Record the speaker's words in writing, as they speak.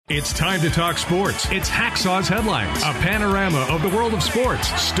It's time to talk sports. It's Hacksaw's Headlines, a panorama of the world of sports,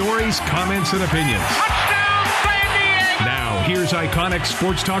 stories, comments, and opinions. Touchdown, San Diego! Now, here's iconic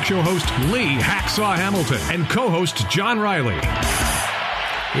sports talk show host Lee Hacksaw Hamilton and co-host John Riley.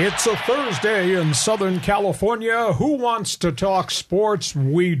 It's a Thursday in Southern California. Who wants to talk sports?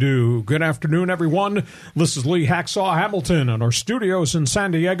 We do. Good afternoon, everyone. This is Lee Hacksaw Hamilton in our studios in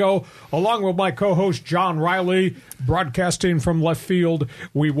San Diego, along with my co-host John Riley, broadcasting from left field.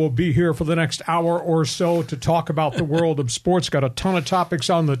 We will be here for the next hour or so to talk about the world of sports. Got a ton of topics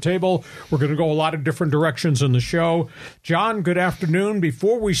on the table. We're going to go a lot of different directions in the show. John, good afternoon.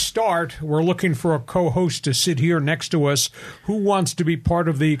 Before we start, we're looking for a co-host to sit here next to us who wants to be part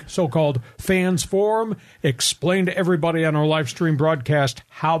of the so-called Fans Forum. Explain to everybody on our live stream broadcast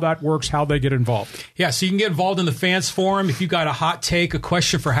how that works, how they get involved. Yeah, so you can get involved in the Fans Forum. If you got a hot take, a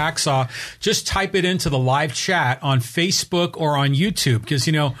question for Hacksaw, just type it into the live chat on Facebook or on YouTube, because,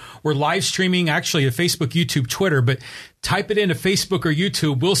 you know, we're live streaming actually to Facebook, YouTube, Twitter, but type it into Facebook or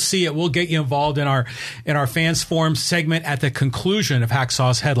YouTube. We'll see it. We'll get you involved in our Fans Forum segment at the conclusion of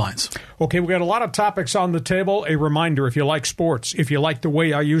Hacksaw's Headlines. Okay, we got a lot of topics on the table. A reminder, if you like sports, if you like the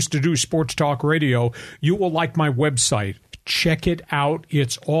way I used to do sports talk radio, you will like my website. Check it out.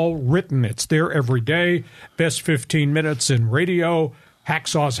 It's all written. It's there every day. Best 15 minutes in radio.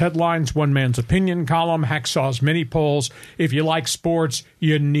 Hacksaw's Headlines, One Man's Opinion column, Hacksaw's Mini Polls. If you like sports,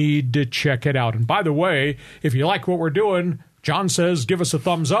 you need to check it out. And by the way, if you like what we're doing, John says give us a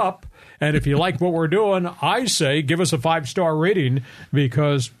thumbs up. And if you like what we're doing, I say give us a 5-star rating,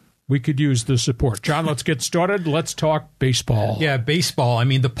 because we could use the support. John, let's get started. Let's talk baseball. Yeah, baseball. I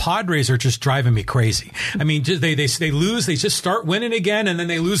mean, the Padres are just driving me crazy. I mean, they lose, they just start winning again, and then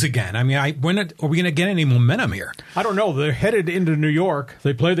they lose again. I mean, are we going to get any momentum here? I don't know. They're headed into New York.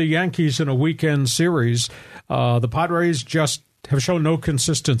 They play the Yankees in a weekend series. The Padres just have shown no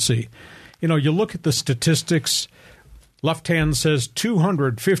consistency. You know, you look at the statistics. Left hand says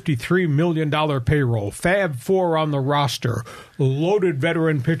 $253 million payroll, Fab Four on the roster, loaded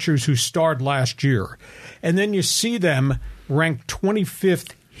veteran pitchers who starred last year. And then you see them ranked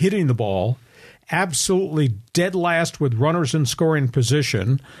 25th hitting the ball, absolutely dead last with runners in scoring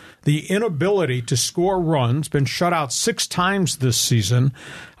position. The inability to score runs, been shut out 6 times this season.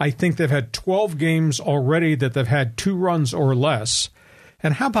 I think they've had 12 games already that they've had 2 runs or less.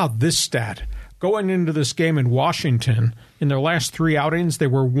 And how about this stat? Going into this game in Washington, in their last 3 outings, they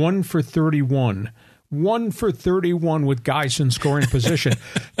were 1 for 31. 1 for 31 with guys in scoring position.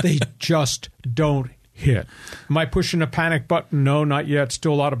 They just don't hit. Am I pushing a panic button? No, not yet.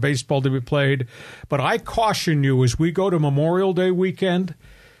 Still a lot of baseball to be played. But I caution you, as we go to Memorial Day weekend,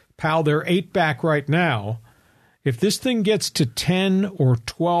 pal, they're 8 back right now. If this thing gets to 10 or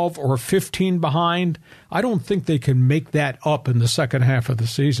 12 or 15 behind, I don't think they can make that up in the second half of the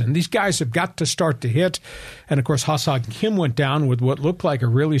season. These guys have got to start to hit. And, of course, Ha-Seong Kim went down with what looked like a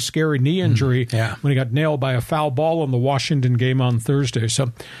really scary knee injury when he got nailed by a foul ball in the Washington game on Thursday.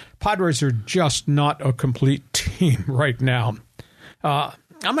 So Padres are just not a complete team right now.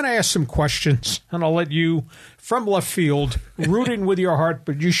 I'm going to ask some questions, and I'll let you, from left field, rooting with your heart,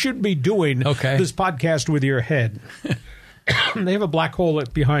 but you should be doing this podcast with your head. They have a black hole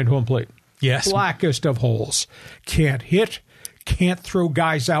behind home plate. Yes. Blackest of holes. Can't hit, can't throw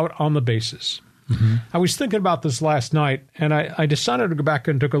guys out on the bases. Mm-hmm. I was thinking about this last night, and I decided to go back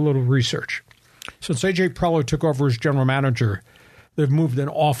and took a little research. Since A.J. Preller took over as general manager, they've moved an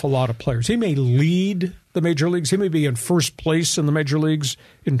awful lot of players. He may lead the major leagues. He may be in first place in the major leagues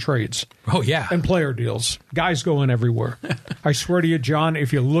in trades. Oh, yeah. And player deals. Guys going everywhere. I swear to you, John,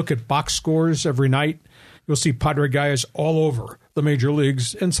 if you look at box scores every night, you'll see Padre guys all over the major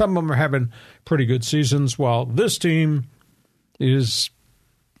leagues, and some of them are having pretty good seasons, while this team is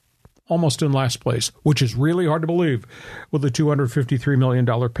almost in last place, which is really hard to believe with a $253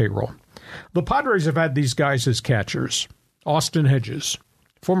 million payroll. The Padres have had these guys as catchers. Austin Hedges,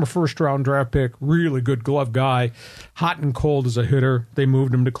 former first-round draft pick, really good glove guy, hot and cold as a hitter. They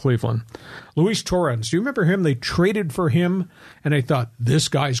moved him to Cleveland. Luis Torrens, do you remember him? They traded for him, and they thought, this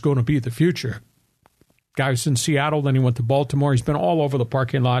guy's going to be the future. Guy was in Seattle, then he went to Baltimore. He's been all over the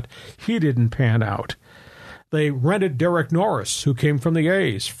parking lot. He didn't pan out. They rented Derek Norris, who came from the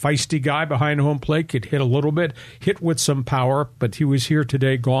A's. Feisty guy behind home plate, could hit a little bit, hit with some power, but he was here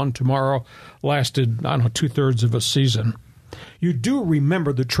today, gone tomorrow. Lasted, 2/3 of a season. You do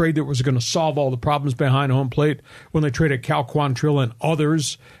remember the trade that was going to solve all the problems behind home plate when they traded Cal Quantrill and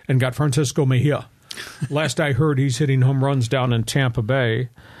others and got Francisco Mejia. Last I heard, he's hitting home runs down in Tampa Bay.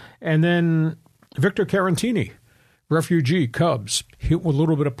 And then Victor Caratini, refugee, Cubs, hit with a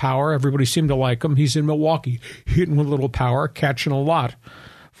little bit of power. Everybody seemed to like him. He's in Milwaukee, hitting with a little power, catching a lot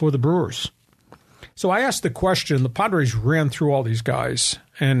for the Brewers. So I asked the question, the Padres ran through all these guys,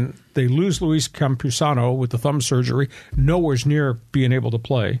 and they lose Luis Campusano with the thumb surgery, nowhere near being able to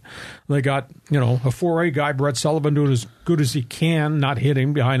play. They got, a 4A guy, Brett Sullivan, doing as good as he can, not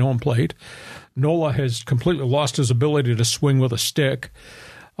hitting behind home plate. Nola has completely lost his ability to swing with a stick.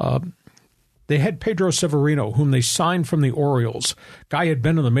 They had Pedro Severino, whom they signed from the Orioles. Guy had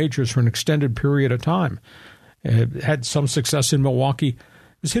been in the majors for an extended period of time. Had some success in Milwaukee.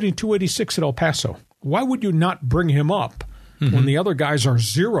 Was hitting 286 at El Paso. Why would you not bring him up when the other guys are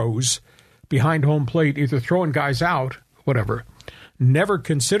zeros behind home plate, either throwing guys out, whatever? Never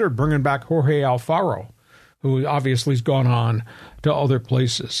considered bringing back Jorge Alfaro, who obviously has gone on to other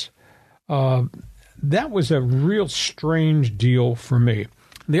places. That was a real strange deal for me.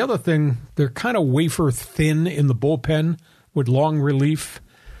 The other thing, they're kind of wafer thin in the bullpen with long relief.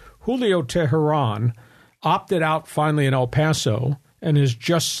 Julio Teheran opted out finally in El Paso and is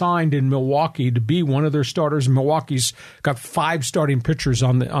just signed in Milwaukee to be one of their starters. Milwaukee's got 5 starting pitchers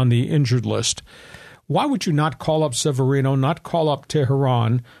on the injured list. Why would you not call up Severino, not call up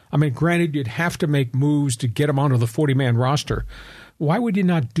Teheran? I mean, granted, you'd have to make moves to get him onto the 40-man roster. Why would you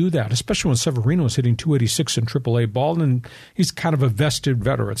not do that, especially when Severino is hitting 286 in AAA ball, and he's kind of a vested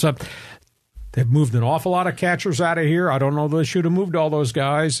veteran? So they've moved an awful lot of catchers out of here. I don't know if they should have moved all those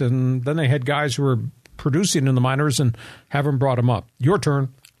guys, and then they had guys who were producing in the minors and haven't brought them up. Your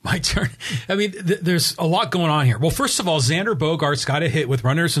turn. My turn. I mean, there's a lot going on here. Well, first of all, Xander Bogaerts got a hit with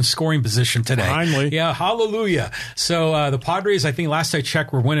runners in scoring position today. Finally. Yeah, hallelujah. So the Padres, I think last I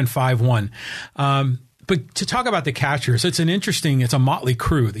checked, were winning 5-1. But to talk about the catchers, it's a motley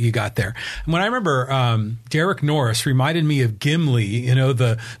crew that you got there. And when I remember Derek Norris reminded me of Gimli,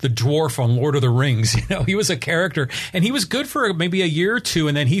 the dwarf on Lord of the Rings. He was a character, and he was good for maybe a year or two,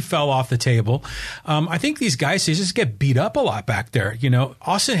 and then he fell off the table. I think these guys, they just get beat up a lot back there.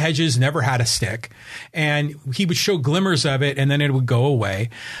 Austin Hedges never had a stick, and he would show glimmers of it, and then it would go away.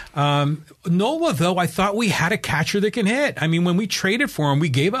 Nola, though, I thought we had a catcher that can hit. I mean, when we traded for him, we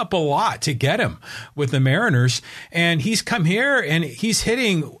gave up a lot to get him with the Mariners, and he's come here and he's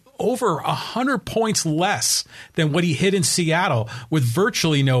hitting over 100 points less than what he hit in Seattle with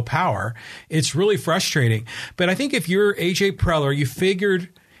virtually no power. It's really frustrating. But I think if you're AJ Preller, you figured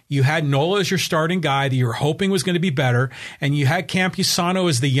you had Nola as your starting guy that you were hoping was going to be better, and you had Campusano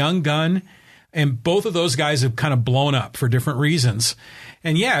as the young gun, and both of those guys have kind of blown up for different reasons.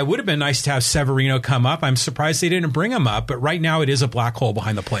 And yeah, it would have been nice to have Severino come up. I'm surprised they didn't bring him up, but right now it is a black hole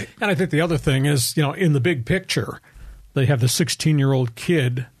behind the plate. And I think the other thing is, in the big picture, they have the 16-year-old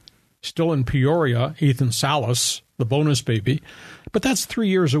kid still in Peoria, Ethan Salas, the bonus baby. But that's 3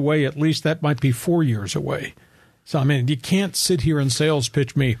 years away at least. That might be 4 years away. So, I mean, you can't sit here and sales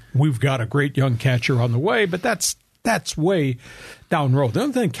pitch me, we've got a great young catcher on the way, but that's way down the road. The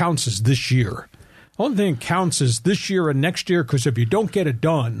only thing that counts is this year. The only thing that counts is this year and next year, because if you don't get it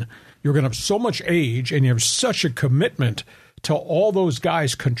done, you're going to have so much age and you have such a commitment to all those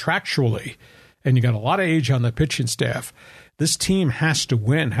guys contractually, and you got a lot of age on the pitching staff. This team has to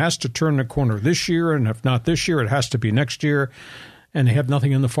win, has to turn the corner this year, and if not this year, it has to be next year. And they have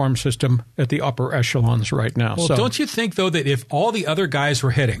nothing in the farm system at the upper echelons right now. Well, don't you think, though, that if all the other guys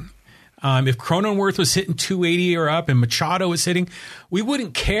were hitting, if Cronenworth was hitting 280 or up and Machado was hitting, we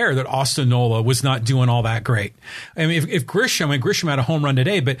wouldn't care that Austin Nola was not doing all that great. I mean, if Grisham had a home run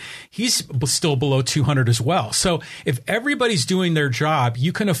today, but he's still below 200 as well. So if everybody's doing their job,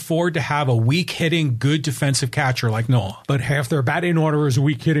 you can afford to have a weak hitting, good defensive catcher like Nola. But half their batting order is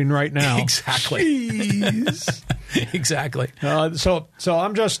weak hitting right now. Exactly. Exactly. So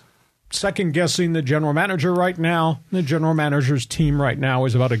I'm just second-guessing the general manager right now. The general manager's team right now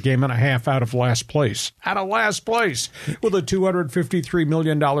is about a game and a half out of last place. Out of last place with a $253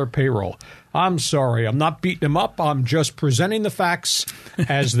 million payroll. I'm sorry. I'm not beating him up. I'm just presenting the facts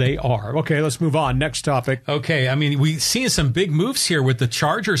as they are. Okay, let's move on. Next topic. Okay, I mean, we've seen some big moves here with the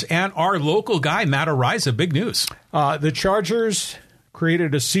Chargers and our local guy, Matt Araiza. Big news. The Chargers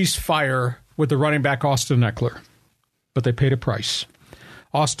created a ceasefire with the running back Austin Ekeler, but they paid a price.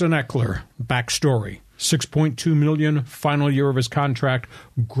 Austin Ekeler, backstory, $6.2 million, final year of his contract,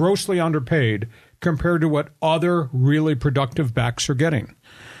 grossly underpaid compared to what other really productive backs are getting.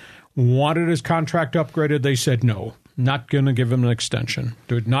 Wanted his contract upgraded, they said no, not going to give him an extension,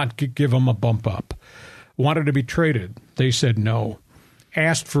 did not give him a bump up. Wanted to be traded, they said no.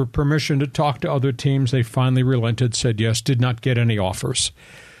 Asked for permission to talk to other teams, they finally relented, said yes, did not get any offers.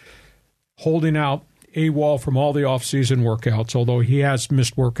 Holding out AWOL from all the off-season workouts, although he has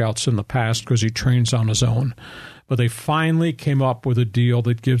missed workouts in the past because he trains on his own. But they finally came up with a deal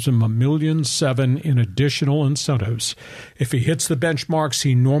that gives him $1.7 million in additional incentives. If he hits the benchmarks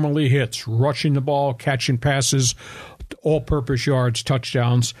he normally hits, rushing the ball, catching passes, all-purpose yards,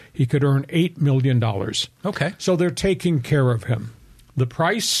 touchdowns, he could earn $8 million. Okay. So they're taking care of him. The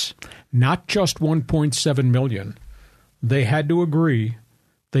price, not just $1.7 million. They had to agree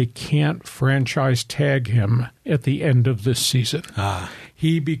they can't franchise tag him at the end of this season.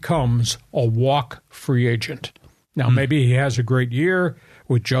 He becomes a walk free agent. Now, maybe he has a great year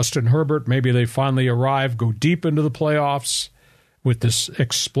with Justin Herbert. Maybe they finally arrive, go deep into the playoffs with this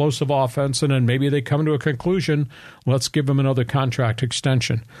explosive offense, and then maybe they come to a conclusion, let's give him another contract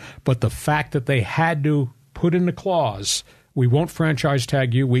extension. But the fact that they had to put in the clause, we won't franchise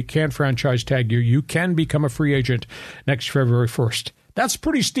tag you, we can't franchise tag you, you can become a free agent next February 1st. That's a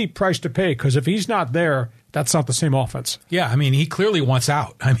pretty steep price to pay, because if he's not there, that's not the same offense. Yeah, I mean, he clearly wants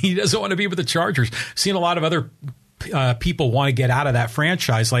out. I mean, he doesn't want to be with the Chargers. Seen a lot of other people want to get out of that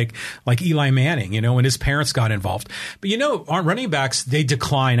franchise, like Eli Manning, when his parents got involved. But, our running backs, they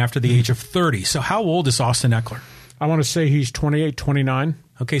decline after the age of 30. So how old is Austin Ekeler? I want to say he's 28, 29.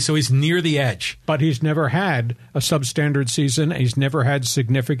 Okay, so he's near the edge. But he's never had a substandard season. He's never had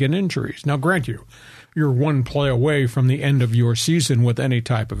significant injuries. Now, grant you're one play away from the end of your season with any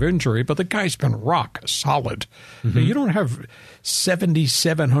type of injury, but the guy's been rock solid. Mm-hmm. You don't have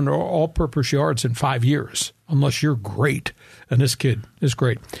 7,700 all-purpose yards in 5 years unless you're great, and this kid is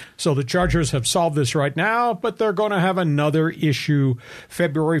great. So the Chargers have solved this right now, but they're going to have another issue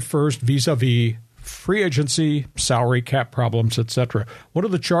February 1st vis-a-vis free agency, salary cap problems, etc. What are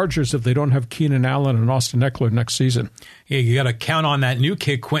the Chargers if they don't have Keenan Allen and Austin Ekeler next season? Yeah, you got to count on that new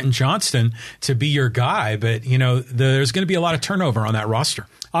kid, Quentin Johnston, to be your guy. But, there's going to be a lot of turnover on that roster.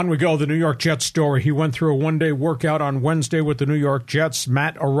 On we go, the New York Jets story. He went through a one-day workout on Wednesday with the New York Jets.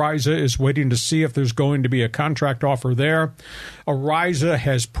 Matt Araiza is waiting to see if there's going to be a contract offer there. Araiza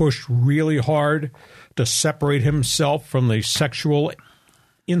has pushed really hard to separate himself from the sexual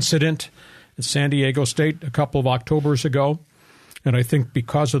incident at San Diego State a couple of Octobers ago. And I think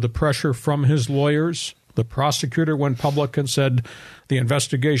because of the pressure from his lawyers, the prosecutor went public and said the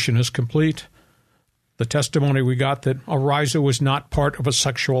investigation is complete. The testimony we got that Araiza was not part of a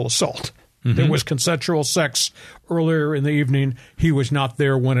sexual assault. Mm-hmm. There was consensual sex earlier in the evening. He was not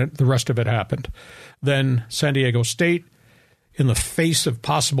there when the rest of it happened. Then San Diego State, in the face of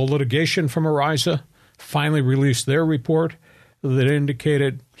possible litigation from Araiza, finally released their report that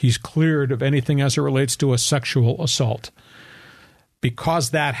indicated he's cleared of anything as it relates to a sexual assault.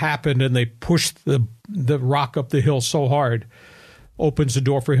 Because that happened and they pushed the rock up the hill so hard, opens the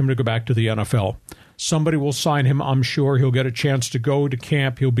door for him to go back to the NFL. Somebody will sign him, I'm sure. He'll get a chance to go to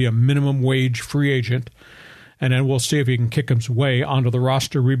camp. He'll be a minimum wage free agent. And then we'll see if he can kick his way onto the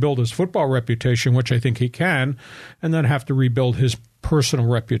roster, rebuild his football reputation, which I think he can, and then have to rebuild his personal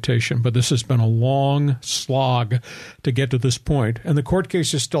reputation. But this has been a long slog to get to this point. And the court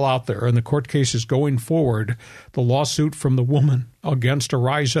case is still out there, and the court case is going forward. The lawsuit from the woman against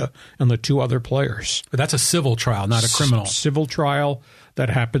Araiza and the two other players. But that's a civil trial, not a criminal. Civil trial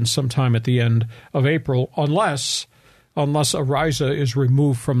that happens sometime at the end of April, unless Araiza is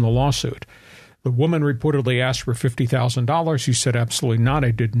removed from the lawsuit. The woman reportedly asked for $50,000. He said, absolutely not.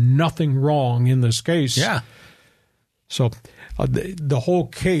 I did nothing wrong in this case. Yeah. So the whole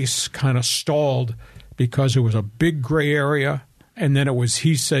case kind of stalled because it was a big gray area, and then it was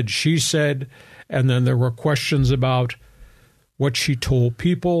he said, she said, and then there were questions about what she told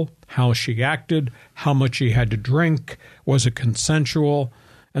people, how she acted, how much she had to drink, was it consensual,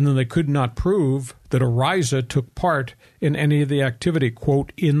 and then they could not prove that Araiza took part in any of the activity,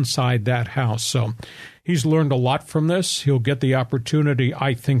 quote, inside that house. So he's learned a lot from this. He'll get the opportunity,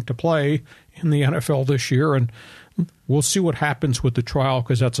 I think, to play in the NFL this year, and we'll see what happens with the trial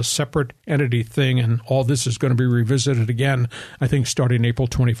because that's a separate entity thing, and all this is going to be revisited again, I think, starting April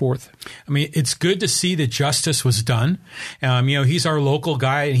 24th. I mean, it's good to see that justice was done. He's our local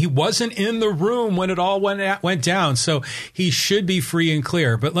guy, and he wasn't in the room when it all went down, so he should be free and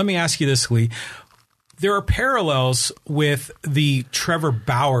clear. But let me ask you this, Lee. There are parallels with the Trevor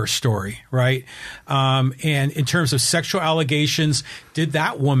Bauer story, right? And in terms of sexual allegations, did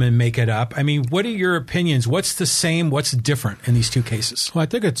that woman make it up? I mean, what are your opinions? What's the same? What's different in these two cases? Well, I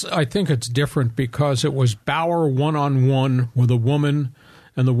think it's different because it was Bauer one-on-one with a woman,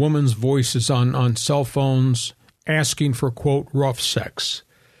 and the woman's voice is on cell phones asking for, quote, rough sex.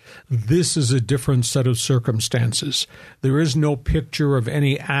 This is a different set of circumstances. There is no picture of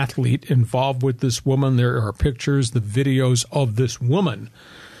any athlete involved with this woman. There are pictures, the videos of this woman.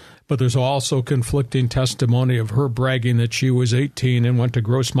 But there's also conflicting testimony of her bragging that she was 18 and went to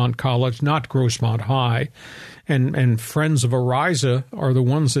Grossmont College, not Grossmont High. And friends of Araiza are the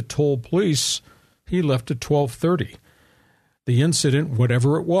ones that told police he left at 12:30. The incident,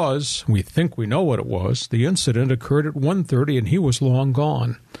 whatever it was, we think we know what it was, the incident occurred at 1:30 and he was long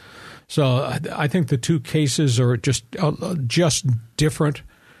gone. So I think the two cases are just different.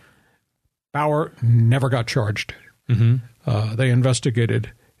 Bauer never got charged. They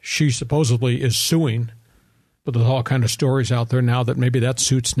investigated. She supposedly is suing, but there's all kind of stories out there now that maybe that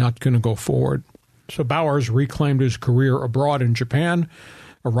suit's not going to go forward. So Bauer's reclaimed his career abroad in Japan.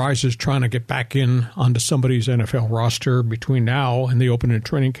 Araiza's trying to get back in onto somebody's NFL roster between now and the opening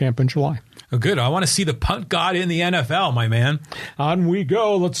training camp in July. Oh, good. I want to see the punt god in the NFL, my man. On we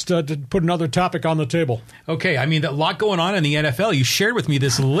go. Let's put another topic on the table. Okay. I mean, a lot going on in the NFL. You shared with me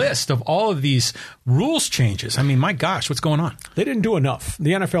this list of all of these rules changes. I mean, my gosh, what's going on? They didn't do enough.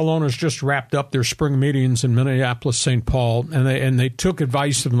 The NFL owners just wrapped up their spring meetings in Minneapolis, St. Paul, and they took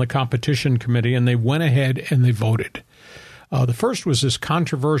advice from the competition committee, and they went ahead and they voted. The first was this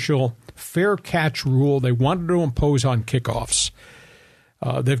controversial fair catch rule they wanted to impose on kickoffs.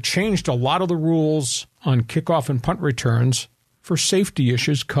 They've changed a lot of the rules on kickoff and punt returns for safety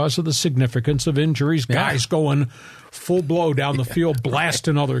issues because of the significance of injuries. Guys going full blow down the field,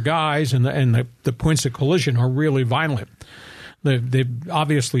 blasting other guys, and the points of collision are really violent. They've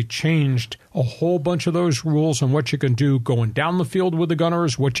obviously changed a whole bunch of those rules on what you can do going down the field with the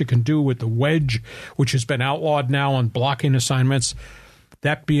gunners, what you can do with the wedge, which has been outlawed now on blocking assignments.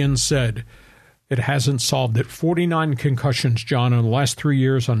 That being said, it hasn't solved it. 49 concussions, John, in the last 3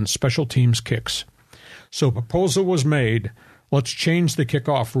 years on special teams kicks. So a proposal was made, let's change the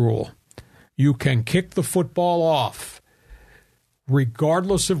kickoff rule. You can kick the football off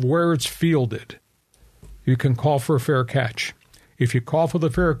regardless of where it's fielded. You can call for a fair catch. If you call for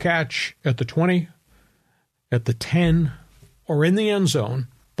the fair catch at the 20, at the 10, or in the end zone,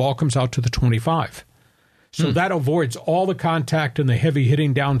 ball comes out to the 25. So that avoids all the contact and the heavy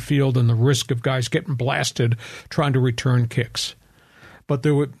hitting downfield and the risk of guys getting blasted trying to return kicks. But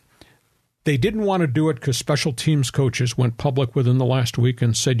they didn't want to do it because special teams coaches went public within the last week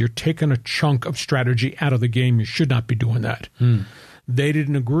and said, you're taking a chunk of strategy out of the game. You should not be doing that. They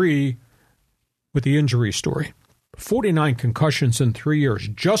didn't agree with the injury story. 49 concussions in 3 years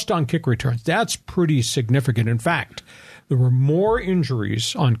just on kick returns. That's pretty significant. In fact, there were more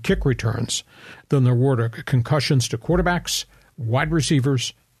injuries on kick returns than there were to concussions to quarterbacks, wide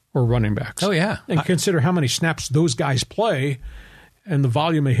receivers, or running backs. Oh, yeah. And consider how many snaps those guys play and the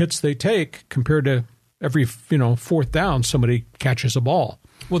volume of hits they take compared to every fourth down somebody catches a ball.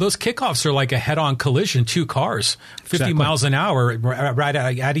 Well, those kickoffs are like a head-on collision, two cars, 50 miles an hour right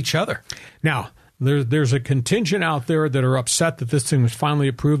at each other. Now, there's a contingent out there that are upset that this thing was finally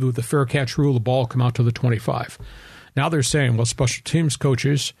approved with the fair catch rule, the ball come out to the 25. Now they're saying, well, special teams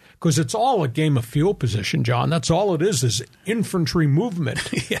coaches, because it's all a game of field position, John. That's all it is infantry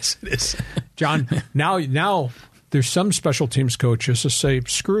movement. Yes, it is. John, now there's some special teams coaches that say,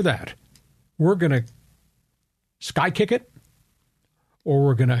 screw that. We're going to sky kick it, or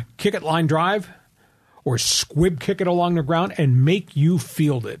we're going to kick it line drive, or squib kick it along the ground and make you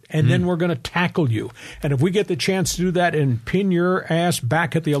field it. And then we're going to tackle you. And if we get the chance to do that and pin your ass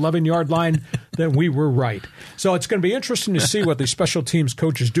back at the 11-yard line, then we were right. So it's going to be interesting to see what the special teams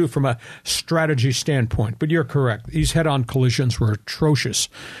coaches do from a strategy standpoint. But you're correct. These head-on collisions were atrocious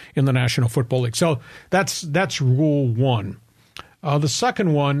in the National Football League. So that's rule one. The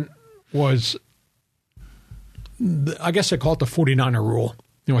second one was, I guess they call it the 49er rule.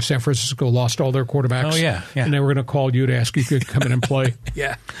 San Francisco lost all their quarterbacks. Oh, yeah. And they were going to call you to ask you if you could come in and play.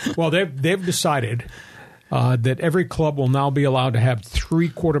 Yeah. Well, they've decided that every club will now be allowed to have 3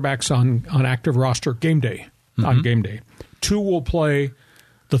 quarterbacks on active roster game day. On game day. 2 will play.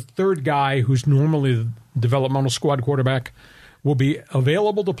 The third guy, who's normally the developmental squad quarterback, will be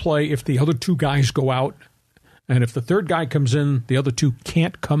available to play if the other 2 guys go out. And if the third guy comes in, the other 2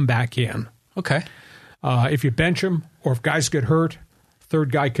 can't come back in. Okay. If you bench him or if guys get hurt, third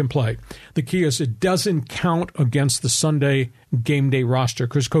guy can play. The key is it doesn't count against the Sunday game day roster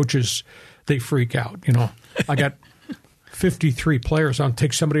because coaches, they freak out. I got 53 players. I'll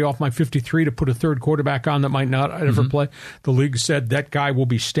take somebody off my 53 to put a third quarterback on that might not ever play. The league said that guy will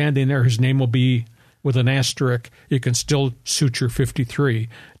be standing there. His name will be with an asterisk. You can still suit your 53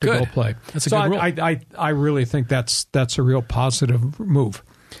 to go play. That's a good rule. I really think that's a real positive move.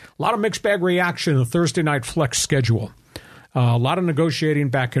 A lot of mixed bag reaction in the Thursday night flex schedule. A lot of negotiating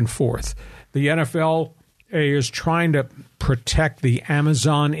back and forth. The NFL is trying to protect the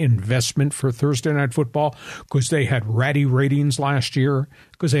Amazon investment for Thursday Night Football because they had ratty ratings last year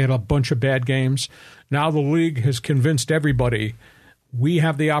because they had a bunch of bad games. Now the league has convinced everybody we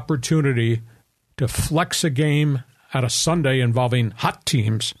have the opportunity to flex a game at a Sunday involving hot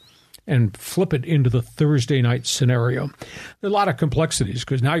teams and flip it into the Thursday night scenario. There are a lot of complexities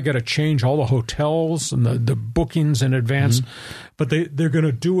because now you got to change all the hotels and the bookings in advance, but they're going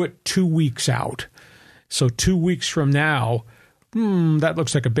to do it 2 weeks out. So 2 weeks from now, that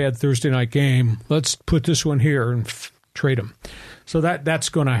looks like a bad Thursday night game. Let's put this one here and trade them. So that's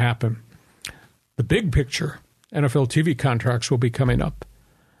going to happen. The big picture, NFL TV contracts will be coming up.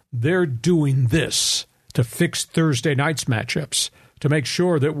 They're doing this to fix Thursday night's matchups, to make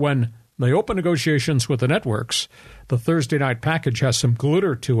sure that when they open negotiations with the networks, the Thursday night package has some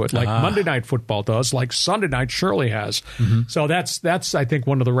glitter to it, like Monday Night Football does, like Sunday night surely has. So that's I think,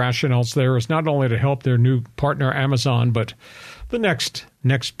 one of the rationales there is not only to help their new partner Amazon, but the next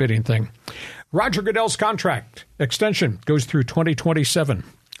bidding thing. Roger Goodell's contract extension goes through 2027.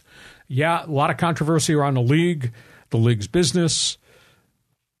 Yeah, a lot of controversy around the league's business,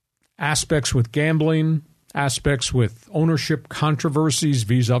 aspects with gambling, aspects with ownership controversies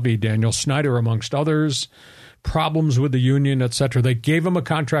vis-a-vis Daniel Snyder, amongst others, problems with the union, etc. They gave him a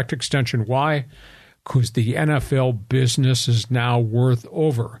contract extension. Why? Because the NFL business is now worth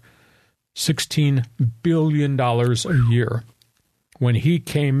over $16 billion a year. When he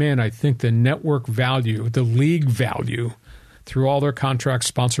came in, I think the network value, the league value, through all their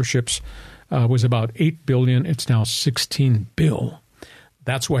contract sponsorships, was about $8 billion. It's now $16 billion.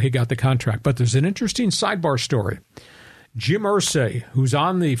 That's why he got the contract. But there's an interesting sidebar story. Jim Irsay, who's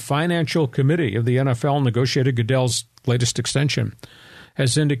on the financial committee of the NFL, negotiated Goodell's latest extension,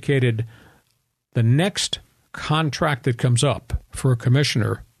 has indicated the next contract that comes up for a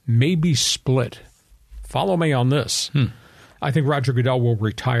commissioner may be split. Follow me on this. I think Roger Goodell will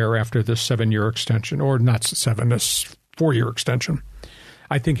retire after this 7-year extension, or not 7, this 4-year extension.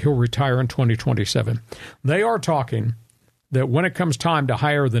 I think he'll retire in 2027. They are talking that when it comes time to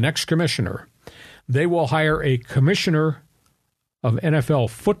hire the next commissioner, they will hire a commissioner of NFL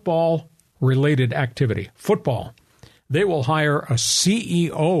football-related activity. Football. They will hire a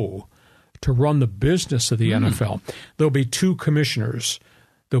CEO to run the business of the NFL. There'll be 2 commissioners.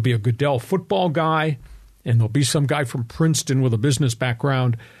 There'll be a Goodell football guy, and there'll be some guy from Princeton with a business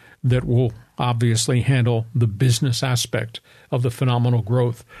background that will obviously handle the business aspect of the phenomenal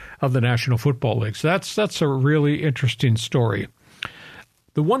growth of the National Football League. So that's a really interesting story.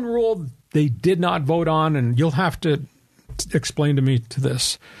 The one rule they did not vote on, and you'll have to explain to me to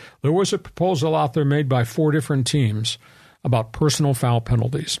this, there was a proposal out there made by 4 different teams about personal foul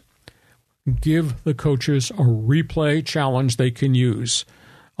penalties. Give the coaches a replay challenge they can use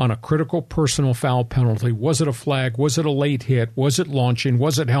on a critical personal foul penalty. Was it a flag? Was it a late hit? Was it launching?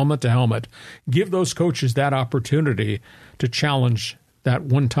 Was it helmet to helmet? Give those coaches that opportunity to challenge that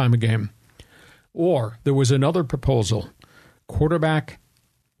one time a game. Or there was another proposal, quarterback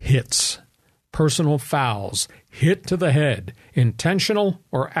hits, personal fouls, hit to the head, intentional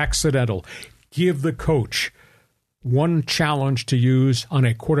or accidental. Give the coach one challenge to use on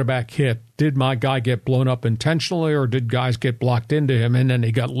a quarterback hit. Did my guy get blown up intentionally, or did guys get blocked into him and then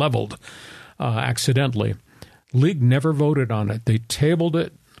he got leveled accidentally? League never voted on it. They tabled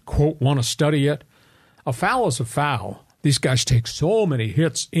it, quote, want to study it. A foul is a foul. These guys take so many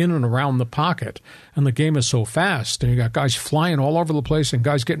hits in and around the pocket, and the game is so fast, and you got guys flying all over the place and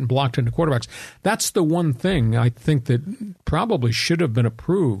guys getting blocked into quarterbacks. That's the one thing I think that probably should have been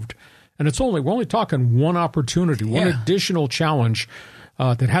approved. And we're only talking one opportunity, one additional challenge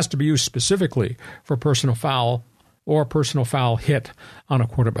that has to be used specifically for personal foul or personal foul hit on a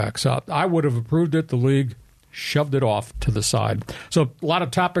quarterback. So I would have approved it. The league shoved it off to the side. So a lot of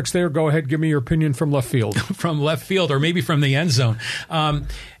topics there. Go ahead. Give me your opinion from left field. From left field, or maybe from the end zone.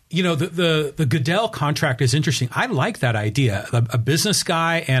 The Goodell contract is interesting. I like that idea, a business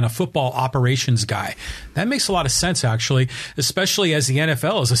guy and a football operations guy. That makes a lot of sense, actually, especially as the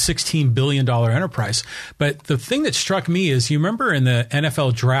NFL is a $16 billion enterprise. But the thing that struck me is, you remember in the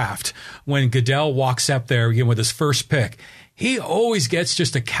NFL draft when Goodell walks up there with his first pick, he always gets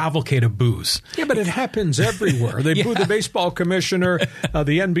just a cavalcade of boos. Yeah, but it happens everywhere. They boo the baseball commissioner,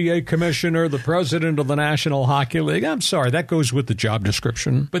 the NBA commissioner, the president of the National Hockey League. I'm sorry, that goes with the job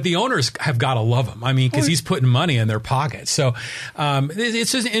description. But the owners have got to love him. I mean, because he's putting money in their pockets. So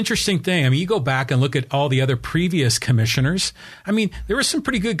it's an interesting thing. I mean, you go back and look at all the other previous commissioners. I mean, there were some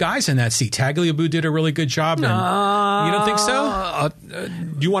pretty good guys in that seat. Tagliabue did a really good job. You don't think so?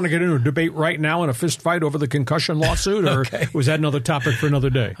 Do you want to get into a debate right now in a fist fight over the concussion lawsuit? Or Okay. Was that another topic for another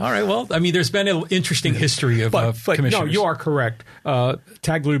day? All right. Well, I mean, there's been an interesting history of commissioners. No, you are correct.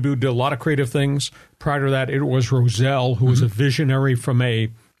 Tagliabue did a lot of creative things. Prior to that, it was Roselle, who was a visionary from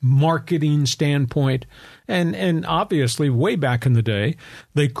a marketing standpoint. And obviously, way back in the day,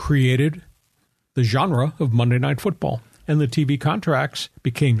 they created the genre of Monday Night Football. And the TV contracts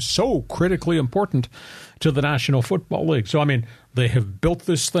became so critically important to the National Football League. So, I mean, they have built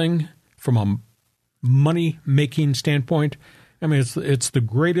this thing from a money-making standpoint. I mean, it's the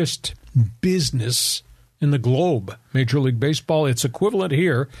greatest business in the globe, Major League Baseball. It's equivalent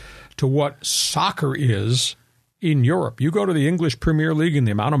here to what soccer is in Europe. You go to the English Premier League and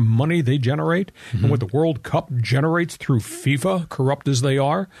the amount of money they generate and what the World Cup generates through FIFA, corrupt as they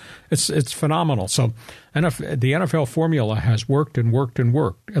are, it's phenomenal. So the NFL formula has worked and worked and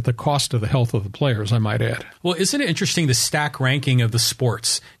worked at the cost of the health of the players, I might add. Well, isn't it interesting the stack ranking of the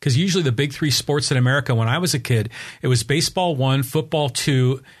sports? Because usually the big three sports in America, when I was a kid, it was baseball 1, football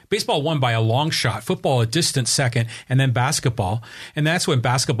 2, baseball 1 by a long shot, football a distant second, and then basketball. And that's when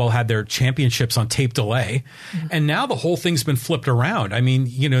basketball had their championships on tape delay. And now the whole thing's been flipped around. I mean,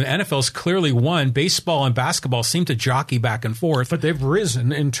 the NFL's clearly won. Baseball and basketball seem to jockey back and forth. But they've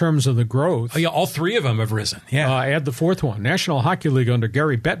risen in terms of the growth. Oh, yeah, all three of them have risen. Yeah. Add the fourth one. National Hockey League under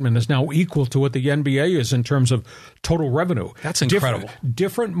Gary Bettman is now equal to what the NBA is in terms of total revenue. That's incredible.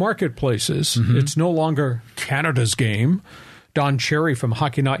 Different marketplaces. It's no longer Canada's game. Don Cherry from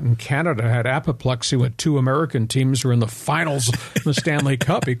Hockey Night in Canada had apoplexy when 2 American teams were in the finals of the Stanley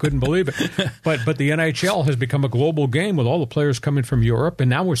Cup. He couldn't believe it. But the NHL has become a global game with all the players coming from Europe, and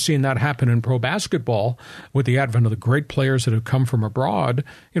now we're seeing that happen in pro basketball with the advent of the great players that have come from abroad,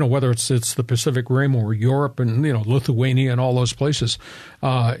 whether it's the Pacific Rim or Europe and, Lithuania and all those places.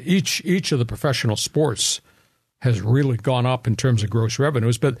 Each of the professional sports has really gone up in terms of gross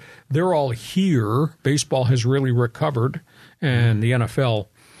revenues, but they're all here. Baseball has really recovered, and the NFL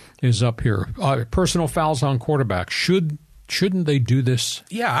is up here. Personal fouls on quarterbacks. Shouldn't they do this?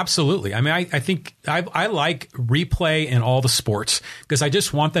 Yeah, absolutely. I mean, I think I like replay in all the sports because I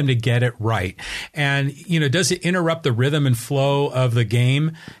just want them to get it right. And, does it interrupt the rhythm and flow of the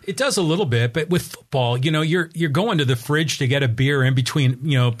game? It does a little bit, but with football, you're going to the fridge to get a beer in between,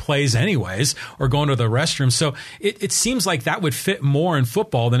 plays anyways, or going to the restroom. So it seems like that would fit more in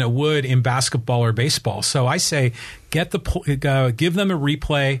football than it would in basketball or baseball. So I say give them a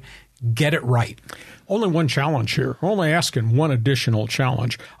replay, get it right. Only one challenge here. We're only asking one additional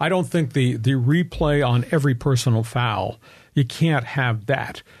challenge. I don't think the replay on every personal foul, you can't have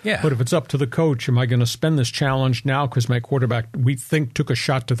that. Yeah. But if it's up to the coach, am I going to spend this challenge now because my quarterback, we think, took a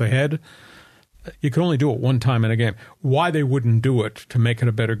shot to the head? You can only do it one time in a game. Why they wouldn't do it to make it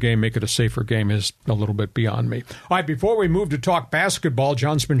a better game, make it a safer game is a little bit beyond me. All right, before we move to talk basketball,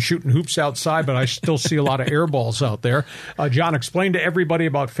 John's been shooting hoops outside, but I still see a lot of air balls out there. John, explain to everybody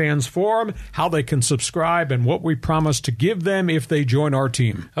about Fans Forum, how they can subscribe, and what we promise to give them if they join our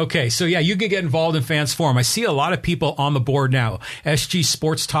team. Okay, so yeah, you can get involved in Fans Forum. I see a lot of people on the board now. SG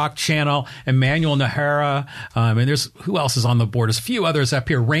Sports Talk Channel, Emmanuel Nahara, and there's who else is on the board? There's a few others up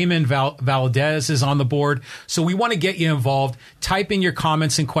here. Raymond Valadez is on the board. So we want to get you involved. Type in your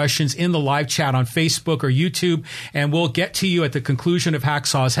comments and questions in the live chat on Facebook or YouTube, and we'll get to you at the conclusion of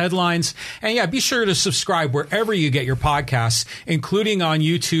Hacksaw's Headlines. And yeah, be sure to subscribe wherever you get your podcasts, including on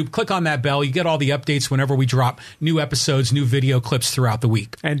YouTube. Click on that bell. You get all the updates whenever we drop new episodes, new video clips throughout the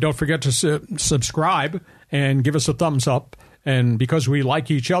week. And don't forget to subscribe and give us a thumbs up. And because we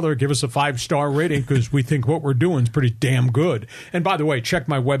like each other, give us a 5-star rating because we think what we're doing is pretty damn good. And by the way, check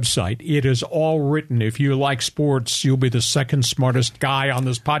my website. It is all written. If you like sports, you'll be the second smartest guy on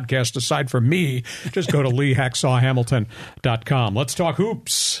this podcast aside from me. Just go to LeeHacksawHamilton.com. Let's talk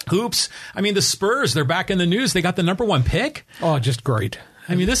hoops. Hoops. I mean, the Spurs, they're back in the news. They got the #1 pick. Oh, just great.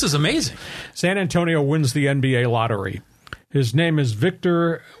 I mean, this is amazing. San Antonio wins the NBA lottery. His name is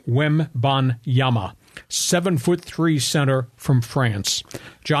Victor Wembanyama. 7'3" center from France.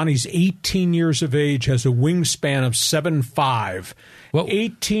 Johnny's 18 years of age, has a wingspan of 7'5".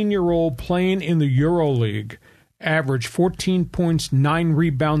 18-year-old playing in the EuroLeague, averaged 14 points, 9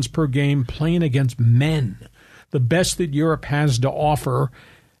 rebounds per game, playing against men. The best that Europe has to offer.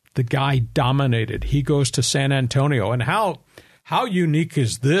 The guy dominated. He goes to San Antonio. And how unique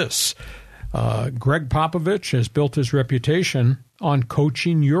is this? Greg Popovich has built his reputation on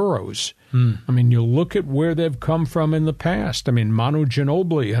coaching Euros. I mean, you look at where they've come from in the past. I mean, Manu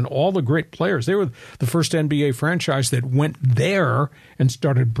Ginobili and all the great players. They were the first NBA franchise that went there and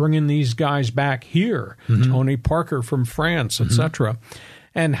started bringing these guys back here. Tony Parker from France, etc.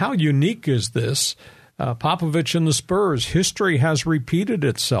 And how unique is this? Popovich and the Spurs, history has repeated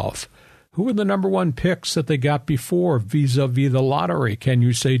itself. Who are the number one picks that they got before vis-a-vis the lottery? Can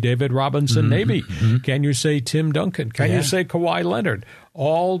you say David Robinson, maybe? Can you say Tim Duncan? Can you say Kawhi Leonard?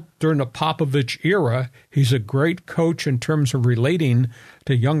 All during the Popovich era. He's a great coach in terms of relating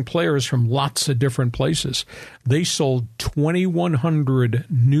to young players from lots of different places. They sold 2,100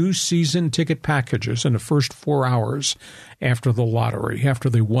 new season ticket packages in the first 4 hours after the lottery, after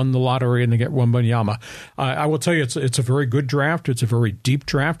they won the lottery and they get Wembanyama. I will tell you, it's a very good draft. It's a very deep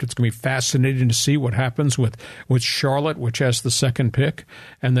draft. It's going to be fascinating to see what happens with Charlotte, which has the second pick,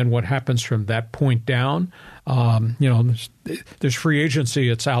 and then what happens from that point down. There's free agency.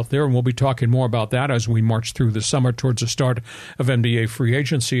 It's out there, and we'll be talking more about that as we march through the summer towards the start of NBA free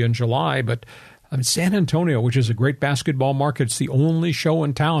agency in July. But San Antonio, which is a great basketball market, it's the only show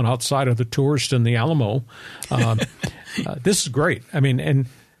in town outside of the Tourist and the Alamo. This is great. And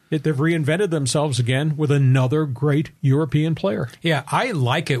they've reinvented themselves again with another great European player. Yeah, I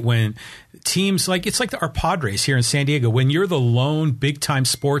like it when teams it's like our Padres here in San Diego. When you're the lone big-time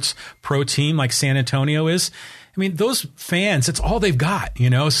sports pro team like San Antonio is, those fans, it's all they've got,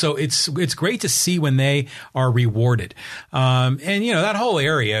 so it's great to see when they are rewarded. And that whole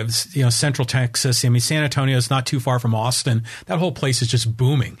area of, Central Texas, San Antonio is not too far from Austin. That whole place is just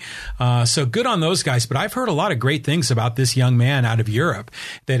booming. So good on those guys. But I've heard a lot of great things about this young man out of Europe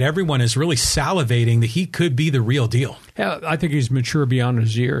that everyone is really salivating that he could be the real deal. Yeah, I think he's mature beyond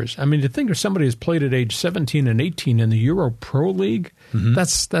his years. To think of somebody who's played at age 17 and 18 in the Euro Pro League,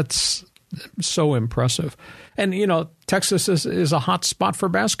 that's so impressive. And, Texas is a hot spot for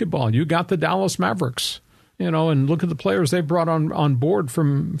basketball. You got the Dallas Mavericks, and look at the players they brought on board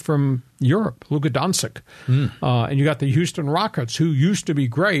from Europe, Luka Doncic. And you got the Houston Rockets, who used to be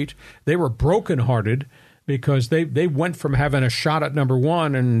great. They were brokenhearted because they went from having a shot at number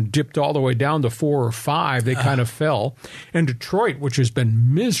one and dipped all the way down to 4 or 5. They kind of fell. And Detroit, which has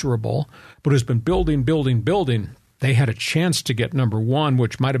been miserable, but has been building, they had a chance to get number one,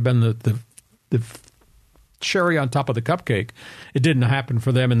 which might have been the cherry on top of the cupcake. It didn't happen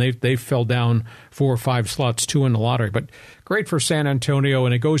for them, and they fell down 4 or 5 slots, 2 in the lottery. But great for San Antonio,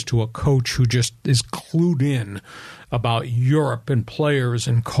 and it goes to a coach who just is clued in about Europe and players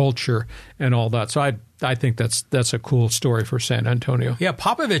and culture and all that. So I think that's a cool story for San Antonio. Yeah,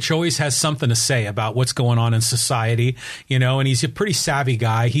 Popovich always has something to say about what's going on in society, and he's a pretty savvy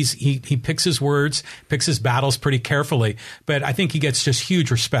guy. He picks his words, picks his battles pretty carefully, but I think he gets just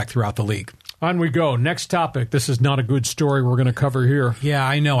huge respect throughout the league. On we go. Next topic. This is not a good story we're going to cover here. Yeah,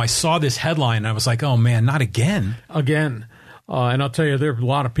 I know. I saw this headline and I was like, oh man, not again. Again. And I'll tell you, there are a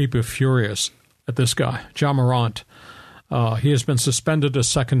lot of people furious at this guy, Ja Morant. He has been suspended a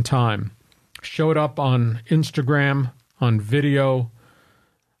second time. Showed up on Instagram, on video,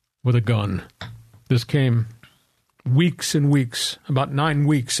 with a gun. This came weeks and weeks, about 9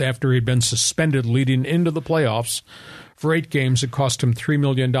 weeks after he'd been suspended leading into the playoffs for 8 games. It cost him $3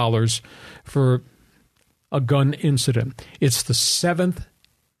 million for a gun incident. It's the 7th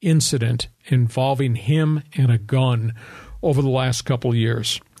incident involving him and a gun over the last couple of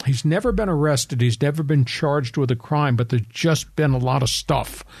years. He's never been arrested. He's never been charged with a crime, but there's just been a lot of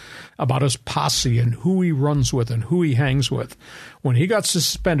stuff about his posse and who he runs with and who he hangs with. When he got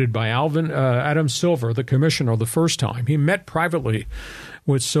suspended by Adam Silver, the commissioner, the first time, he met privately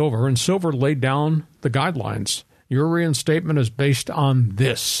with Silver, and Silver laid down the guidelines. Your reinstatement is based on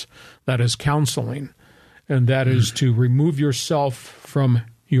this. That is counseling, and that is to remove yourself from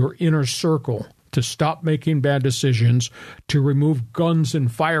your inner circle, to stop making bad decisions, to remove guns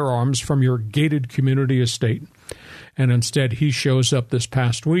and firearms from your gated community estate. And instead, he shows up this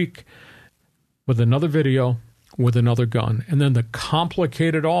past week with another video with another gun. And then to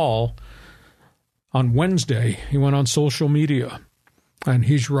complicate it all, on Wednesday, he went on social media, and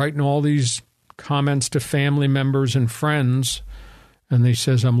he's writing all these comments to family members and friends, and he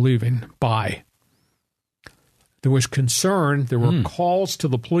says, I'm leaving. Bye. There was concern. There were calls to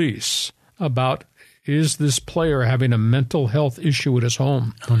the police about, is this player having a mental health issue at his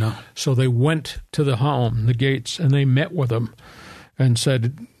home? Oh, no. So they went to the home, the gates, and they met with him and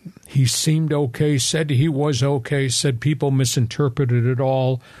said he seemed okay, said he was okay, said people misinterpreted it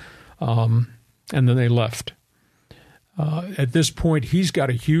all, and then they left. At this point, he's got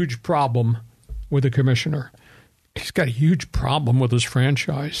a huge problem with the commissioner. He's got a huge problem with his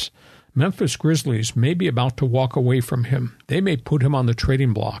franchise. Memphis Grizzlies may be about to walk away from him. They may put him on the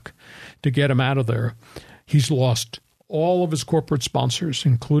trading block to get him out of there. He's lost all of his corporate sponsors,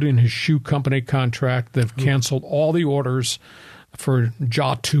 including his shoe company contract. They've canceled all the orders for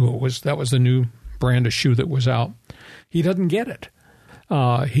Ja 2. That was the new brand of shoe that was out. He doesn't get it.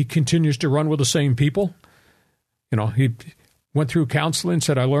 He continues to run with the same people. went through counseling,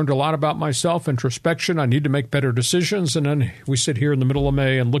 said, I learned a lot about myself, introspection. I need to make better decisions. And then we sit here in the middle of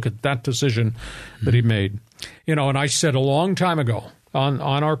May and look at that decision that he made. And I said a long time ago on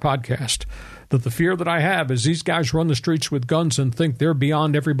our podcast that the fear that I have is these guys run the streets with guns and think they're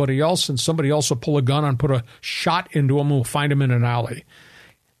beyond everybody else, and somebody else will pull a gun and put a shot into them and we'll find them in an alley.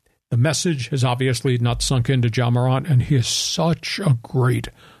 The message has obviously not sunk into John Morant, and he is such a great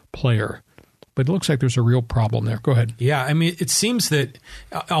player. But it looks like there's a real problem there. Go ahead. Yeah, I mean, it seems that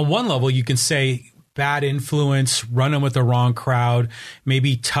on one level you can say bad influence, running with the wrong crowd,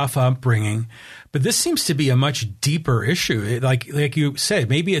 maybe tough upbringing. But this seems to be a much deeper issue. Like you said,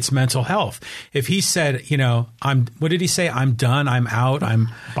 maybe it's mental health. If he said, what did he say? I'm done. I'm out. I'm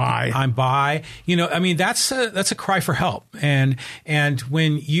by. I mean, that's a cry for help. And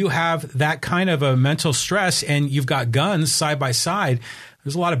when you have that kind of a mental stress and you've got guns side by side,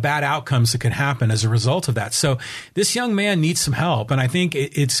 there's a lot of bad outcomes that can happen as a result of that. So this young man needs some help. And I think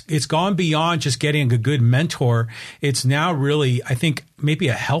it's gone beyond just getting a good mentor. It's now really, I think, maybe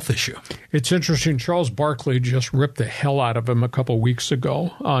a health issue. It's interesting. Charles Barkley just ripped the hell out of him a couple of weeks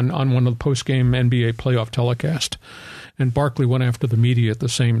ago on one of the post-game NBA playoff telecasts. And Barkley went after the media at the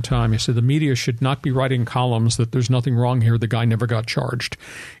same time. He said the media should not be writing columns that there's nothing wrong here. The guy never got charged.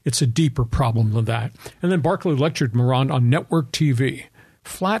 It's a deeper problem than that. And then Barkley lectured Morant on network TV.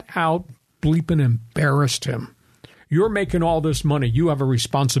 Flat out bleeping embarrassed him. You're making all this money. You have a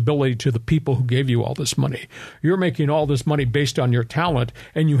responsibility to the people who gave you all this money. You're making all this money based on your talent,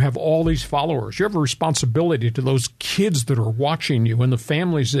 and you have all these followers. You have a responsibility to those kids that are watching you and the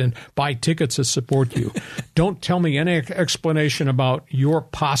families that buy tickets to support you. Don't tell me any explanation about your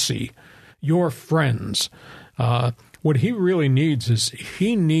posse, your friends. What he really needs is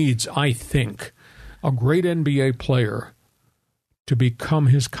I think, a great NBA player to become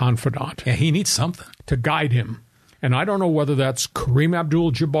his confidant. Yeah, he needs something to guide him. And I don't know whether that's Kareem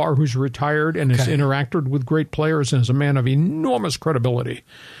Abdul-Jabbar, who's retired and has interacted with great players and is a man of enormous credibility.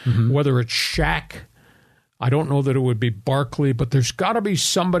 Mm-hmm. Whether it's Shaq, I don't know that it would be Barkley, but there's got to be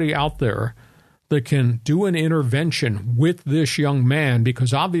somebody out there that can do an intervention with this young man,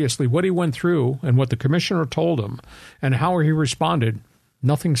 because obviously what he went through and what the commissioner told him and how he responded,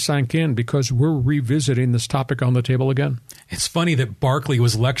 nothing sank in, because we're revisiting this topic on the table again. It's funny that Barkley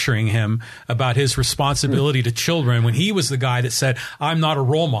was lecturing him about his responsibility to children when he was the guy that said, I'm not a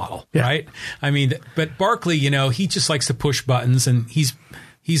role model, right? I mean, but Barkley, he just likes to push buttons, and he's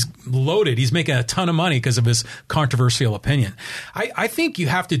loaded. He's making a ton of money because of his controversial opinion. I think you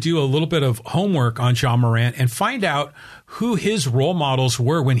have to do a little bit of homework on John Morant and find out who his role models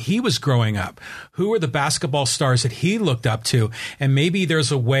were when he was growing up. Who were the basketball stars that he looked up to? And maybe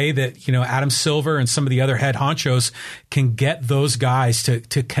there's a way that, Adam Silver and some of the other head honchos can get those guys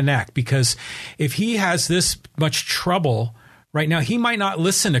to connect. Because if he has this much trouble right now, he might not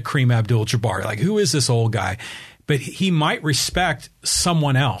listen to Kareem Abdul-Jabbar. Like, who is this old guy? But he might respect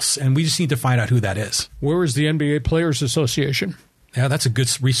someone else, and we just need to find out who that is. Where is the NBA Players Association? Yeah, that's a good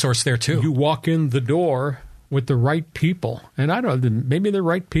resource there, too. You walk in the door with the right people. And I don't know, maybe the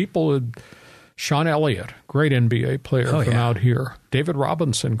right people, Sean Elliott, great NBA player from out here. David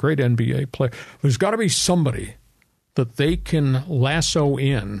Robinson, great NBA player. There's got to be somebody that they can lasso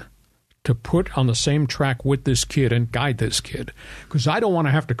in to put on the same track with this kid and guide this kid. Because I don't want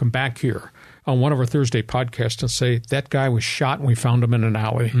to have to come back here on one of our Thursday podcasts and say, that guy was shot and we found him in an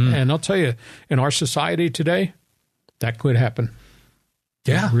alley. And I'll tell you, in our society today, that could happen.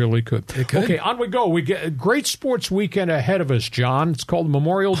 Yeah. It really could. It could. Okay, on we go. We get a great sports weekend ahead of us, John. It's called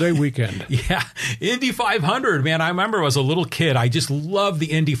Memorial Day weekend. Yeah. Indy 500, man. I remember as a little kid, I just loved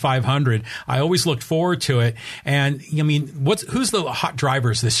the Indy 500. I always looked forward to it. And, I mean, who's the hot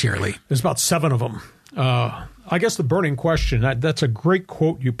drivers this year, Lee? There's about 7 of them. I guess the burning question, that's a great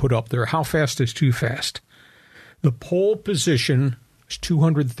quote you put up there. How fast is too fast? The pole position is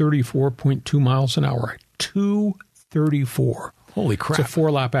 234.2 miles an hour. 234. Holy crap. It's a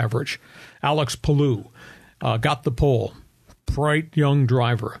 4-lap average. Alex Palou got the pole. Bright young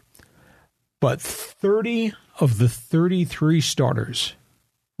driver. But 30 of the 33 starters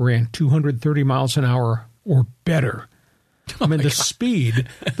ran 230 miles an hour or better. I mean, the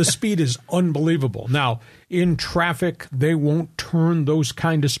speed is unbelievable. Now, in traffic, they won't turn those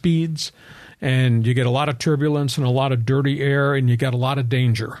kind of speeds, and you get a lot of turbulence and a lot of dirty air, and you get a lot of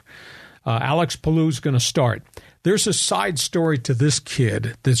danger. Alex Palou's going to start. There's a side story to this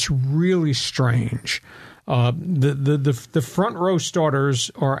kid that's really strange. The front row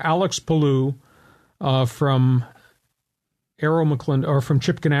starters are Alex Palou from from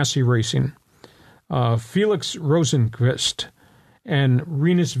Chip Ganassi Racing, Felix Rosenqvist, and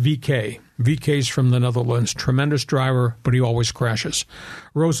Rinus VK. VK's from the Netherlands. Tremendous driver, but he always crashes.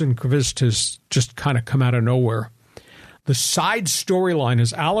 Rosenqvist has just kind of come out of nowhere. The side storyline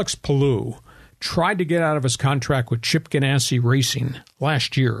is Alex Palou tried to get out of his contract with Chip Ganassi Racing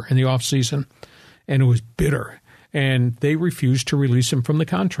last year in the offseason, and it was bitter. And they refused to release him from the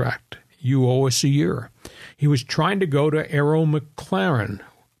contract. You owe us a year. He was trying to go to Arrow McLaren,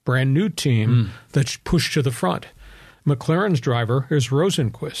 brand new team that's pushed to the front. McLaren's driver is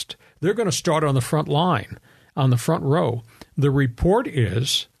Rosenqvist. They're going to start on the front line, on the front row. The report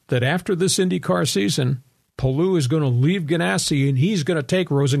is that after this IndyCar season, Palou is going to leave Ganassi and he's going to take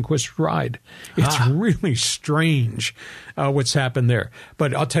Rosenqvist's ride. It's really strange what's happened there.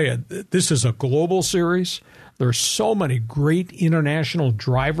 But I'll tell you, this is a global series. There's so many great international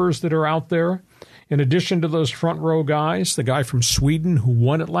drivers that are out there. In addition to those front row guys, the guy from Sweden who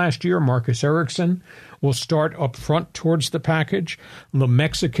won it last year, Marcus Ericsson, will start up front towards the package. The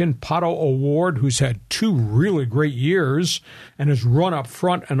Mexican Pato O'Ward, who's had 2 really great years and has run up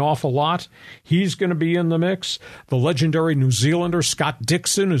front an awful lot, he's going to be in the mix. The legendary New Zealander Scott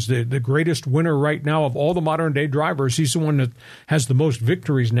Dixon is the greatest winner right now of all the modern-day drivers. He's the one that has the most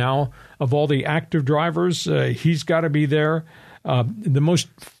victories now of all the active drivers. He's got to be there. The most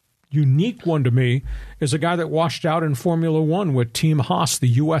unique one to me is a guy that washed out in Formula One with Team Haas, the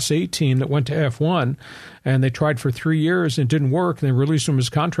USA team that went to F1, and they tried for 3 years and it didn't work. And they released him his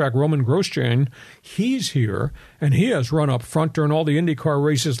contract, Roman Grosjean. He's here, and he has run up front during all the IndyCar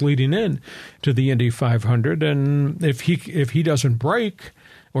races leading in to the Indy 500. And if he doesn't break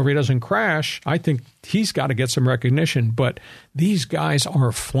or if he doesn't crash, I think he's got to get some recognition. But these guys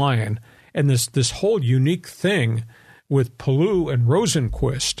are flying. And this whole unique thing with Palou and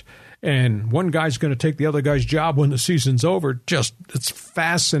Rosenqvist, and one guy's going to take the other guy's job when the season's over. It's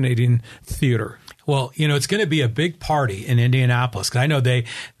fascinating theater. Well, it's going to be a big party in Indianapolis because I know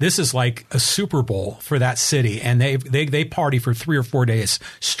this is like a Super Bowl for that city, and they party for 3 or 4 days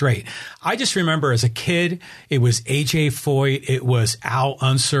straight. I just remember as a kid, it was AJ Foyt, it was Al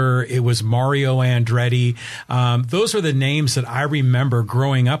Unser, it was Mario Andretti. Those are the names that I remember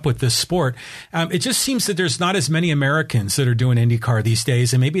growing up with this sport. It just seems that there's not as many Americans that are doing IndyCar these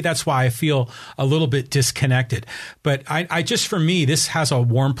days, and maybe that's why I feel a little bit disconnected. But I just, for me, this has a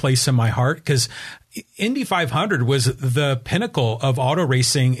warm place in my heart because Indy 500 was the pinnacle of auto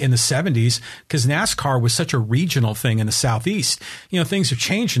racing in the 70s because NASCAR was such a regional thing in the Southeast. Things have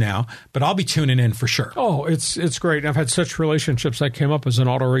changed now, but I'll be tuning in for sure. Oh, it's great. I've had such relationships. I came up as an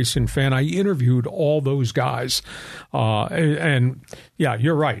auto racing fan. I interviewed all those guys. And yeah,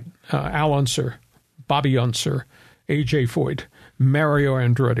 you're right. Al Unser, Bobby Unser, AJ Foyt, Mario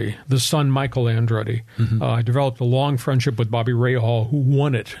Andretti, the son Michael Andretti. I developed a long friendship with Bobby Rahal, who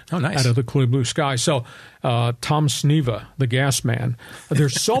won it out of the Clear Blue Sky. So Tom Sneva, the gas man.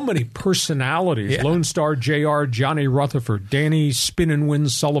 There's so many personalities. Yeah. Lone Star JR, Johnny Rutherford, Danny Spin and Win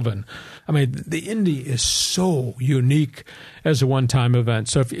Sullivan. I mean, the Indy is so unique as a one-time event.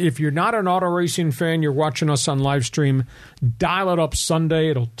 So if you're not an auto racing fan, you're watching us on live stream, dial it up Sunday.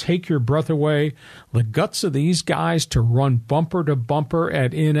 It'll take your breath away. The guts of these guys to run bumper to bumper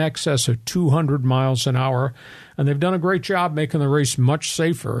at in excess of 200 miles an hour. And they've done a great job making the race much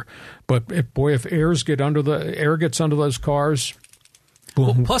safer. But if air gets under those cars.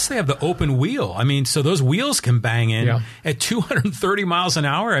 Well, plus they have the open wheel. I mean, so those wheels can bang in at 230 miles an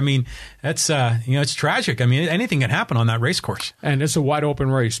hour. I mean, that's it's tragic. I mean, anything can happen on that race course. And it's a wide open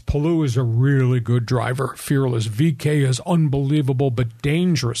race. Palou is a really good driver, fearless. VK is unbelievable but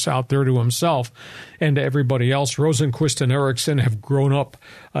dangerous out there to himself and to everybody else. Rosenqvist and Ericsson have grown up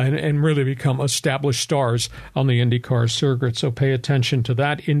and really become established stars on the IndyCar circuit. So pay attention to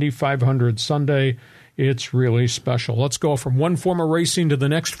that. Indy 500 Sunday. It's really special. Let's go from one form of racing to the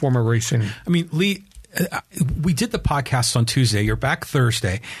next form of racing. I mean, Lee, we did the podcast on Tuesday. You're back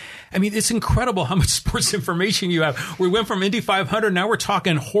Thursday. I mean, it's incredible how much sports information you have. We went from Indy 500. Now we're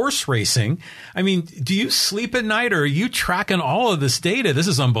talking horse racing. I mean, do you sleep at night or are you tracking all of this data? This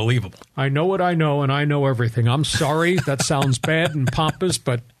is unbelievable. I know what I know, and I know everything. I'm sorry. That sounds bad and pompous,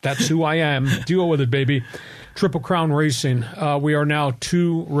 but that's who I am. Deal with it, baby. Triple Crown Racing. We are now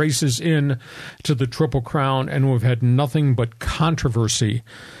 2 races in to the Triple Crown, and we've had nothing but controversy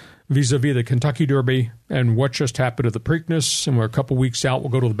vis-a-vis the Kentucky Derby and what just happened to the Preakness. And we're a couple weeks out. We'll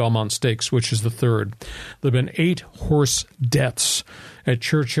go to the Belmont Stakes, which is the 3rd. There have been 8 horse deaths at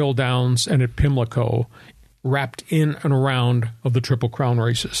Churchill Downs and at Pimlico, wrapped in and around of the Triple Crown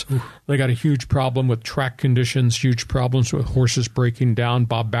races. Ooh. They got a huge problem with track conditions, huge problems with horses breaking down.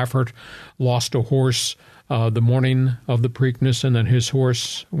 Bob Baffert lost a horse the morning of the Preakness, and then his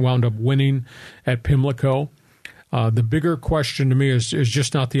horse wound up winning at Pimlico. The bigger question to me is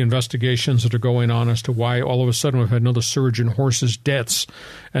just not the investigations that are going on as to why all of a sudden we've had another surge in horses' deaths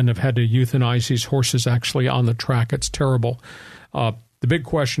and have had to euthanize these horses actually on the track. It's terrible. The big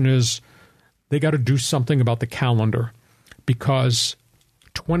question is they got to do something about the calendar, because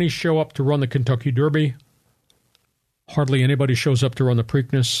 20 show up to run the Kentucky Derby. Hardly anybody shows up to run the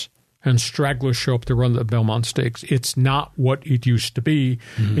Preakness, and stragglers show up to run the Belmont Stakes. It's not what it used to be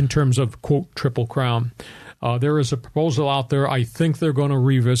in terms of, quote, Triple Crown. There is a proposal out there. I think they're going to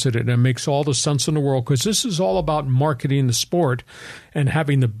revisit it, and it makes all the sense in the world, because this is all about marketing the sport and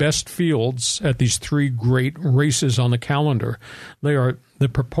having the best fields at these 3 great races on the calendar. The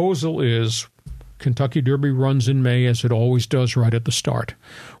proposal is Kentucky Derby runs in May, as it always does right at the start.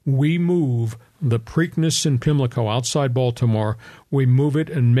 We move the Preakness in Pimlico outside Baltimore. We move it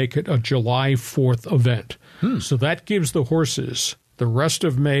and make it a July 4th event. So that gives the horses the rest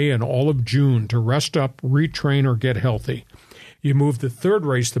of May and all of June to rest up, retrain, or get healthy. You move the 3rd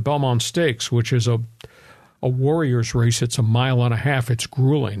race, the Belmont Stakes, which is a warrior's race. It's a 1.5 miles. It's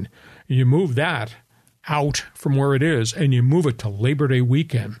grueling. You move that out from where it is, and you move it to Labor Day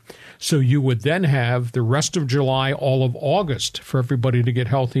weekend. So you would then have the rest of July, all of August, for everybody to get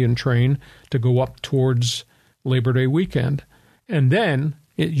healthy and train to go up towards Labor Day weekend. And then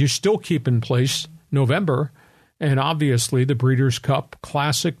you still keep in place November, and obviously the Breeders' Cup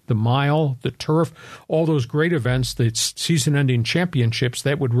Classic, the Mile, the Turf, all those great events, the season-ending championships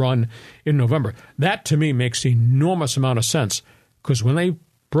that would run in November. That, to me, makes an enormous amount of sense, because when they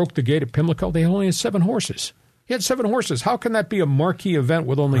broke the gate at Pimlico, they only had 7 horses. He had 7 horses. How can that be a marquee event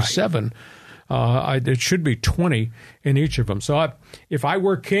with only 7? It should be 20 in each of them. So if I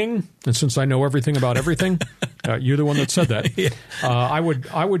were king, and since I know everything about everything, you're the one that said that, I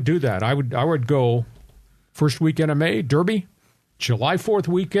would do that. I would go first weekend of May, Derby, July 4th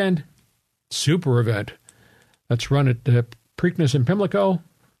weekend, super event. Let's run at Preakness in Pimlico,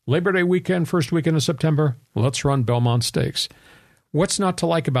 Labor Day weekend, first weekend of September. Let's run Belmont Stakes. What's not to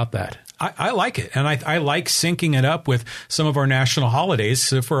like about that? I like it. And I like syncing it up with some of our national holidays.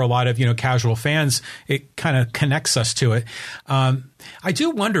 So for a lot of, casual fans, it kind of connects us to it. I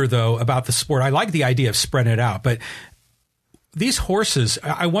do wonder, though, about the sport. I like the idea of spreading it out, but these horses,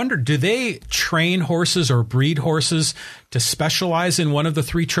 I wonder, do they train horses or breed horses to specialize in one of the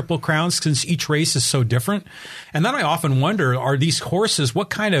 3 Triple Crowns, since each race is so different? And then I often wonder, are these horses, what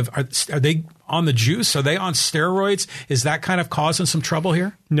kind of, are they on the juice? Are they on steroids? Is that kind of causing some trouble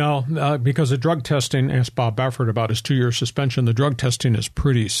here? No, because the drug testing, asked Bob Baffert about his 2-year suspension, the drug testing is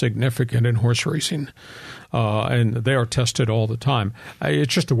pretty significant in horse racing. And they are tested all the time.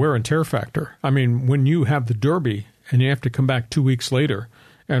 It's just a wear and tear factor. I mean, when you have the Derby and you have to come back 2 weeks later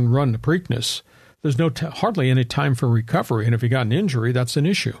and run the Preakness, there's hardly any time for recovery. And if you got an injury, that's an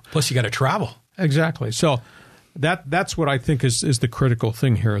issue. Plus, you got to travel. Exactly. So that's what I think is the critical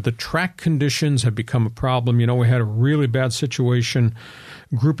thing here. The track conditions have become a problem. We had a really bad situation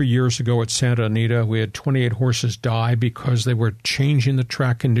a group of years ago at Santa Anita. We had 28 horses die because they were changing the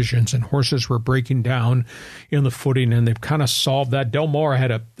track conditions and horses were breaking down in the footing, and they've kind of solved that. Del Mar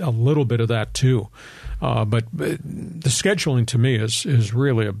had a little bit of that too. But the scheduling, to me, is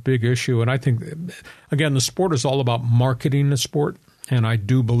really a big issue. And I think, again, the sport is all about marketing the sport, and I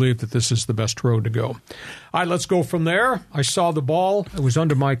do believe that this is the best road to go. All right, let's go from there. I saw the ball. It was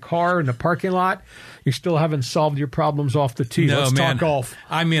under my car in the parking lot. You still haven't solved your problems off the tee. No, let's man. talk golf.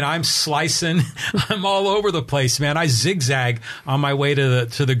 I mean, I'm slicing. I'm all over the place, man. I zigzag on my way to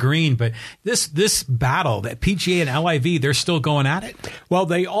the green. But this battle, that PGA and LIV, they're still going at it? Well,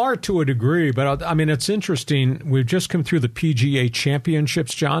 they are to a degree. But, I mean, it's interesting. We've just come through the PGA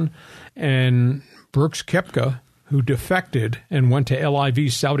championships, John. And Brooks Koepka, who defected and went to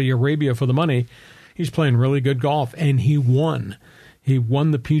LIV Saudi Arabia for the money, he's playing really good golf, and he won. He won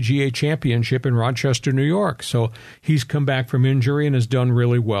the PGA Championship in Rochester, New York. So he's come back from injury and has done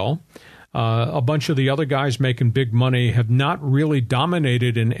really well. A bunch of the other guys making big money have not really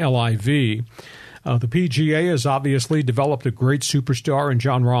dominated in LIV. The PGA has obviously developed a great superstar in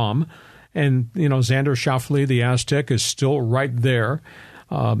Jon Rahm, and Xander Schauffele, the Aztec, is still right there.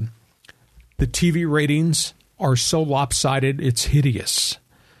 The TV ratings are so lopsided, it's hideous.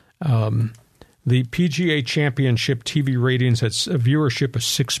 The PGA Championship TV ratings had a viewership of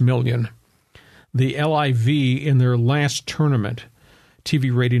 6 million. The LIV in their last tournament,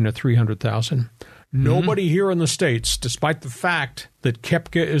 TV rating of 300,000. Nobody here in the States, despite the fact that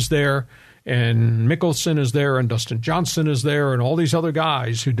Koepka is there and Mickelson is there and Dustin Johnson is there and all these other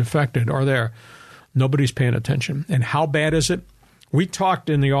guys who defected are there, nobody's paying attention. And how bad is it? We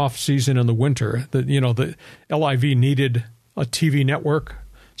talked in the off season in the winter that, the LIV needed a TV network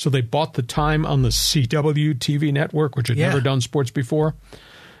So they bought the time on the CW TV network, which had never done sports before.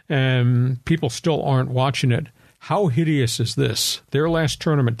 And people still aren't watching it. How hideous is this? Their last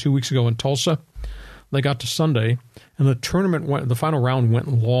tournament 2 weeks ago in Tulsa, they got to Sunday, and the final round went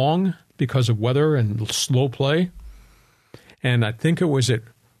long because of weather and slow play. And I think it was at,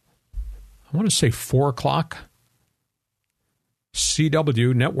 I want to say 4 o'clock,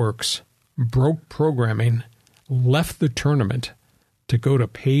 CW Networks broke programming, left the tournament to go to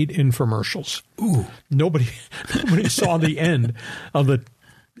paid infomercials. Ooh. Nobody saw the end of the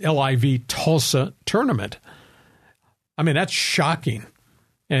LIV Tulsa tournament. I mean, that's shocking.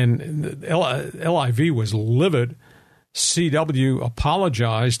 And LIV was livid. CW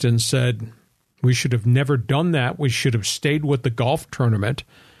apologized and said, we should have never done that. We should have stayed with the golf tournament.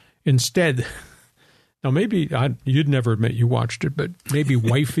 Instead, now maybe you'd never admit you watched it, but maybe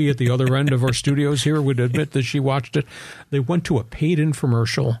wifey at the other end of our studios here would admit that she watched it. They went to a paid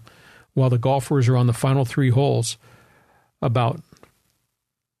infomercial while the golfers are on the final 3 holes about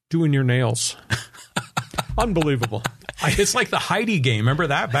doing your nails. Unbelievable. It's like the Heidi game. Remember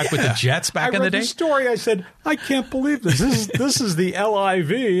that back with the Jets back in the day? I read the story. I said, I can't believe this. This is the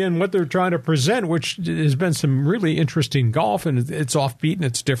LIV and what they're trying to present, which has been some really interesting golf, and it's offbeat and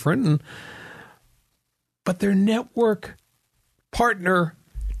it's different. But their network partner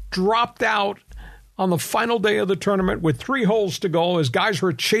dropped out on the final day of the tournament with 3 holes to go as guys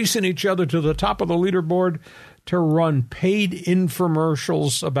were chasing each other to the top of the leaderboard to run paid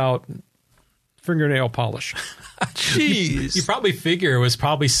infomercials about fingernail polish. Jeez. You probably figure it was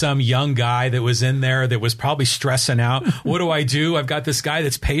probably some young guy that was in there that was probably stressing out. What do? I've got this guy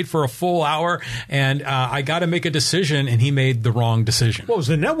that's paid for a full hour, and I got to make a decision, and he made the wrong decision. Well, it was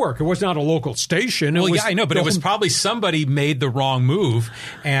the network. It was not a local station. Well, yeah, I know, but it was probably somebody made the wrong move.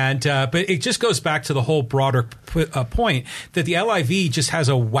 And but it just goes back to the whole broader point that the LIV just has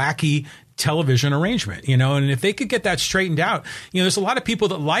a wacky television arrangement, and if they could get that straightened out, there's a lot of people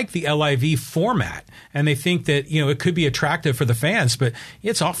that like the LIV format and they think that, it could be attractive for the fans, but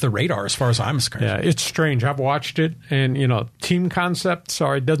it's off the radar as far as I'm concerned. Yeah, it's strange. I've watched it and, team concept,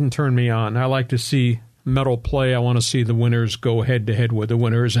 sorry, it doesn't turn me on. I like to see medal play. I want to see the winners go head to head with the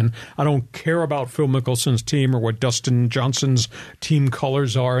winners, and I don't care about Phil Mickelson's team or what Dustin Johnson's team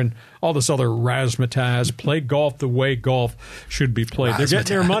colors are and all this other razzmatazz. Play golf the way golf should be played. They're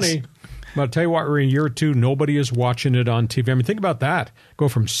getting their money. But I'll tell you what, we're in year 2. Nobody is watching it on TV. I mean, think about that. Go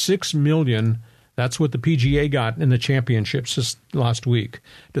from 6 million, that's what the PGA got in the championships this last week,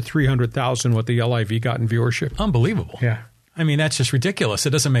 to 300,000 what the LIV got in viewership. Unbelievable. Yeah. I mean, that's just ridiculous. It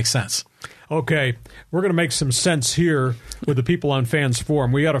doesn't make sense. Okay, we're going to make some sense here with the people on Fans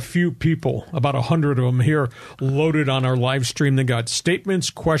Forum. We got a few people, about 100 of them here, loaded on our live stream. They got statements,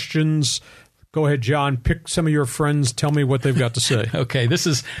 questions. Go ahead, John. Pick some of your friends. Tell me what they've got to say. Okay, this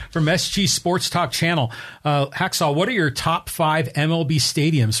is from SG Sports Talk Channel. Hacksaw, what are your top 5 MLB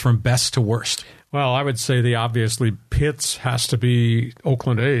stadiums from best to worst? Well, I would say the obviously Pitts has to be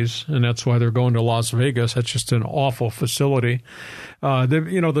Oakland A's, and that's why they're going to Las Vegas. That's just an awful facility.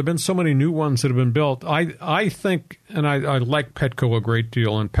 There've been so many new ones that have been built. I think, and I like Petco a great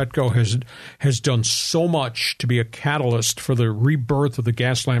deal, and Petco has done so much to be a catalyst for the rebirth of the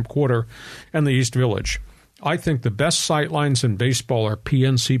Gaslamp Quarter and the East Village. I think the best sightlines in baseball are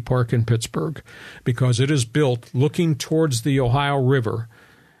PNC Park in Pittsburgh because it is built looking towards the Ohio River,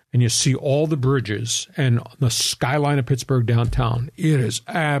 and you see all the bridges and the skyline of Pittsburgh downtown. It is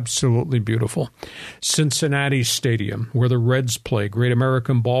absolutely beautiful. Cincinnati Stadium, where the Reds play, Great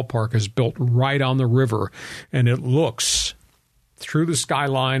American Ballpark, is built right on the river, and it looks through the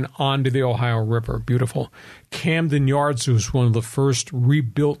skyline onto the Ohio River. Beautiful. Camden Yards was one of the first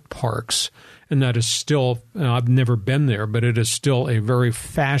rebuilt parks, and that is still, I've never been there, but it is still a very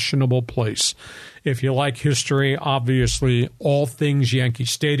fashionable place. If you like history, obviously, all things Yankee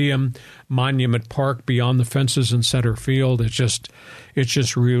Stadium, Monument Park, beyond the fences in center field, it's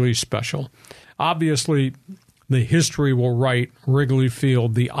just really special. Obviously, the history will write Wrigley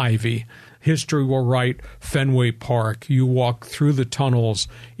Field, the Ivy. History will write Fenway Park. You walk through the tunnels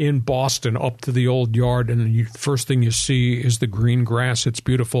in Boston up to the old yard, and the first thing you see is the green grass. It's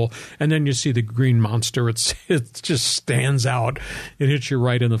beautiful. And then you see the green monster. It just stands out. It hits you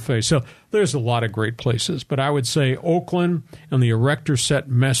right in the face. So there's a lot of great places. But I would say Oakland and the erector set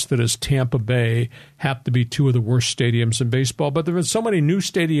mess that is Tampa Bay have to be 2 of the worst stadiums in baseball. But there have been so many new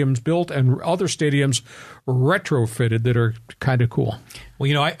stadiums built and other stadiums retrofitted that are kind of cool.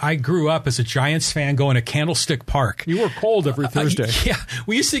 Well, I grew up as a Giants fan going to Candlestick Park. You were cold every Thursday. Yeah.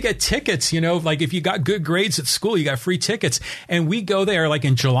 We used to get tickets, like if you got good grades at school, you got free tickets. And we go there like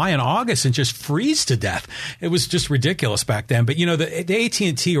in July and August and just freeze to death. It was just ridiculous back then. But, the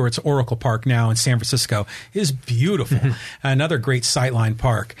AT&T, or it's Oracle Park now in San Francisco, is beautiful. Another great sightline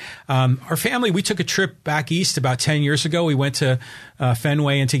park. Our family, we took a trip back east about 10 years ago. We went to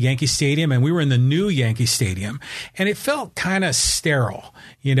Fenway into Yankee Stadium, and we were in the new Yankee Stadium. And it felt kind of sterile,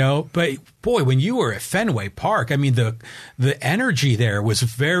 but boy, when you were at Fenway Park, I mean, the energy there was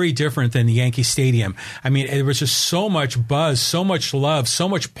very different than the Yankee Stadium. I mean, there was just so much buzz, so much love, so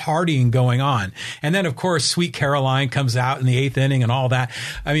much partying going on. And then, of course, Sweet Caroline comes out in the 8th inning and all that.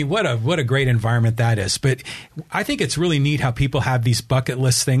 I mean, what a great environment that is. But I think it's really neat how people have these bucket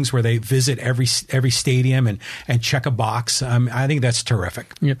list things where they visit every stadium and check a box. I think that's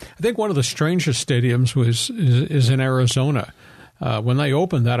terrific. Yeah. I think one of the strangest stadiums is in Arizona. When they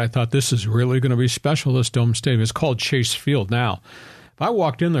opened that, I thought, this is really going to be special, this Dome Stadium. It's called Chase Field now. If I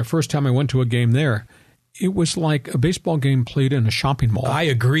walked in there, first time I went to a game there, it was like a baseball game played in a shopping mall. I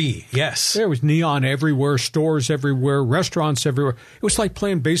agree, yes. There was neon everywhere, stores everywhere, restaurants everywhere. It was like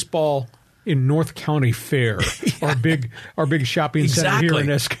playing baseball in North County Fair, our big shopping center here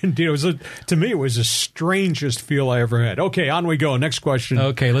in Escondido. To me, it was the strangest feel I ever had. Okay, on we go. Next question.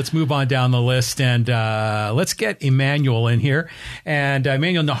 Okay, let's move on down the list, and let's get Emmanuel in here. And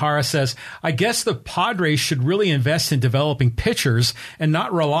Emmanuel Nahara says, I guess the Padres should really invest in developing pitchers and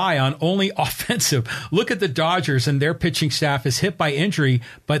not rely on only offensive. Look at the Dodgers, and their pitching staff is hit by injury,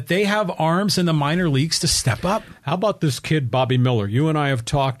 but they have arms in the minor leagues to step up. How about this kid, Bobby Miller? You and I have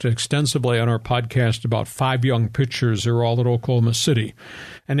talked extensively on our podcast about 5 young pitchers. They're all at Oklahoma City.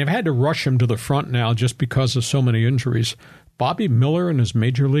 And they've had to rush him to the front now just because of so many injuries. Bobby Miller in his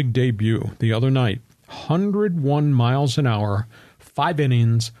major league debut the other night, 101 miles an hour, 5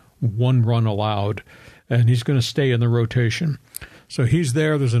 innings, 1 run allowed. And he's going to stay in the rotation. So he's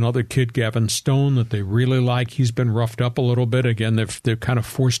there. There's another kid, Gavin Stone, that they really like. He's been roughed up a little bit. Again, they've kind of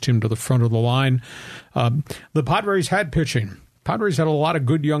forced him to the front of the line. The Padres had pitching. Padres had a lot of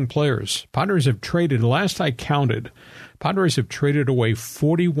good young players. Padres have traded, last I counted, Padres have traded away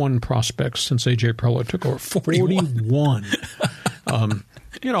 41 prospects since A.J. Preller took over. 41.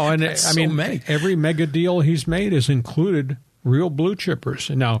 Many. Every mega deal he's made has included real blue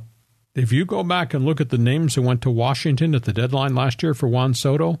chippers. And now, if you go back and look at the names that went to Washington at the deadline last year for Juan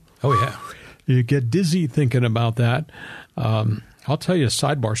Soto, oh yeah, you get dizzy thinking about that. I'll tell you a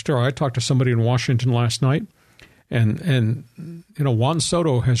sidebar story. I talked to somebody in Washington last night. And Juan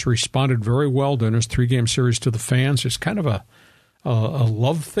Soto has responded very well during his 3-game series to the fans. There's kind of a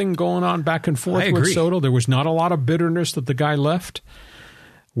love thing going on back and forth with Soto. There was not a lot of bitterness that the guy left.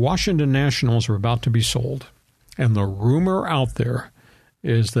 Washington Nationals are about to be sold. And the rumor out there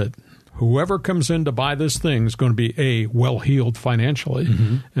is that whoever comes in to buy this thing is going to be, A, well-heeled financially,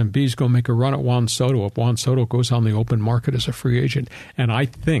 and B, is going to make a run at Juan Soto if Juan Soto goes on the open market as a free agent. And I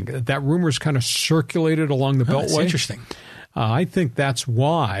think that rumor is kind of circulated along the Beltway. That's interesting. I think that's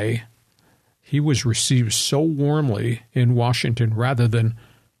why he was received so warmly in Washington rather than,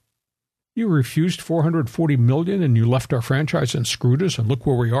 you refused $440 million and you left our franchise and screwed us, and look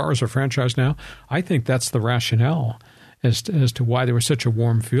where we are as a franchise now. I think that's the rationale as to why there was such a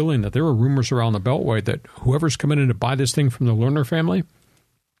warm feeling, that there were rumors around the Beltway that whoever's coming in to buy this thing from the Lerner family,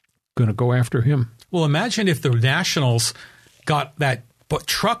 going to go after him. Well, imagine if the Nationals got that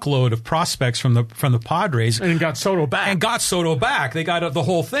truckload of prospects from the Padres and got Soto back. They got the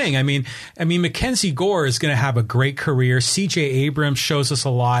whole thing. I mean, Mackenzie Gore is going to have a great career. C.J. Abrams shows us a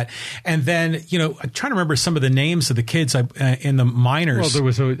lot. And then, I'm trying to remember some of the names of the kids in the minors. Well, there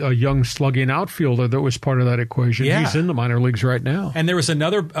was a young slugging outfielder that was part of that equation. Yeah. He's in the minor leagues right now. And there was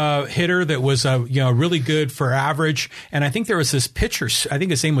another hitter that was really good for average. And I think there was this pitcher, I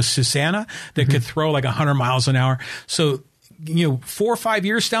think his name was Susana, that could throw like 100 miles an hour. So 4 or 5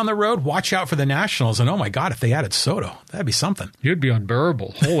 years down the road, watch out for the Nationals. And, oh, my God, if they added Soto, that'd be something. You'd be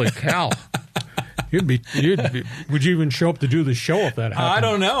unbearable. Holy cow. Would you even show up to do the show if that happened? I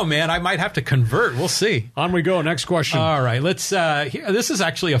don't know, man. I might have to convert. We'll see. On we go. Next question. All right. Let's. This is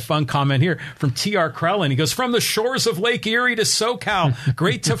actually a fun comment here from T.R. Krellin. He goes, from the shores of Lake Erie to SoCal.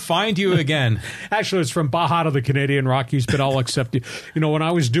 Great to find you again. Actually, it's from Baja to the Canadian Rockies, but I'll accept you. When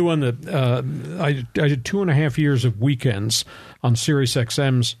I was doing I did 2.5 years of weekends on Sirius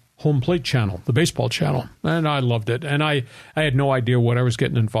XM's home plate channel, the baseball channel, and I loved it. And I had no idea what I was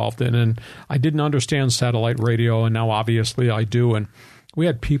getting involved in, and I didn't understand satellite radio, and now obviously I do. And we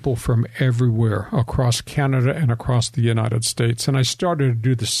had people from everywhere across Canada and across the United States, and I started to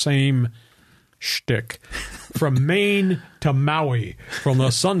do the same shtick. from Maine to Maui, from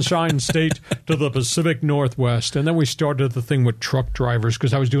the Sunshine State to the Pacific Northwest. And then we started the thing with truck drivers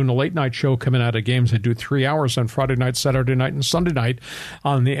because I was doing a late-night show coming out of games. I'd do 3 hours on Friday night, Saturday night, and Sunday night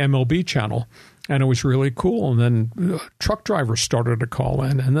on the MLB channel. And it was really cool. And then truck drivers started to call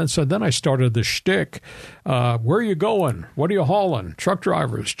in. And then I started the shtick. Where are you going? What are you hauling? Truck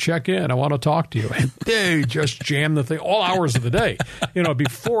drivers, check in. I want to talk to you. And they just jammed the thing all hours of the day. It'd be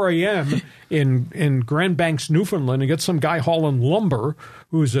 4 a.m. in Grand Banks, Newfoundland, and get some guy hauling lumber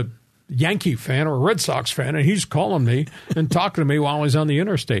who's a Yankee fan or a Red Sox fan, and he's calling me and talking to me while he's on the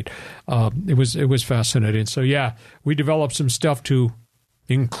interstate. It was fascinating. So, yeah, we developed some stuff to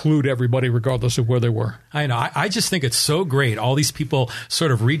include everybody regardless of where they were. I know. I just think it's so great. All these people sort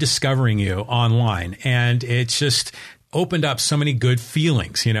of rediscovering you online. And it's just opened up so many good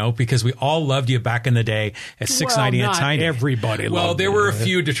feelings, because we all loved you back in the day at 690 and Tiny. Everybody loved you. Well, there were a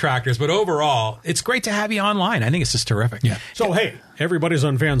few detractors, but overall, it's great to have you online. I think it's just terrific. Yeah. So, hey, everybody's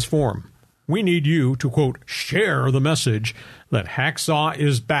on Fans Forum. We need you to, quote, share the message that Hacksaw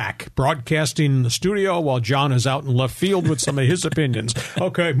is back, broadcasting in the studio while John is out in left field with some of his opinions.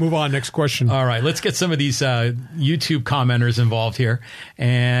 Okay, move on. Next question. All right, let's get some of these YouTube commenters involved here.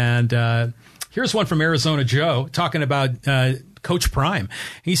 And here's one from Arizona Joe talking about Coach Prime.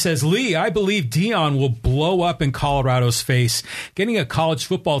 He says, Lee, I believe Deion will blow up in Colorado's face. Getting a college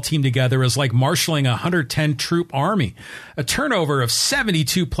football team together is like marshaling a 110-troop army. A turnover of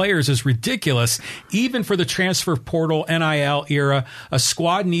 72 players is ridiculous, even for the transfer portal NIL era. A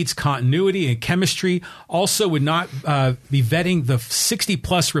squad needs continuity and chemistry. Also would not be vetting the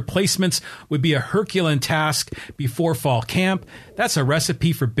 60-plus replacements would be a Herculean task before fall camp. That's a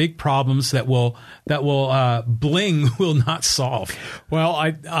recipe for big problems that will Bling will not solve. Well,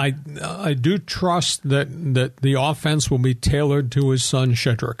 I do trust that the offense will be tailored to his son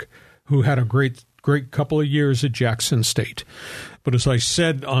Shedrick, who had a great couple of years at Jackson State. But as I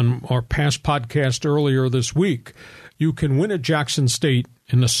said on our past podcast earlier this week, you can win at Jackson State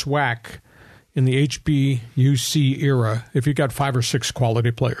in the SWAC in the HBUC era if you got 5 or 6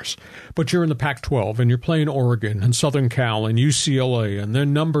 quality players. But you're in the Pac-12 and you're playing Oregon and Southern Cal and UCLA, and their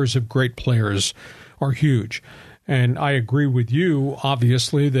numbers of great players are huge. And I agree with you,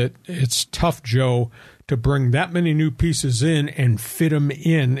 obviously, that it's tough, Joe, to bring that many new pieces in and fit them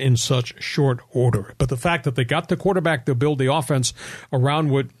in such short order. But the fact that they got the quarterback to build the offense around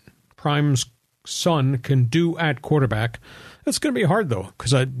what Prime's son can do at quarterback, it's going to be hard, though,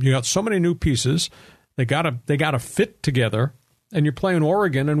 because you got so many new pieces. They gotta fit together, and you're playing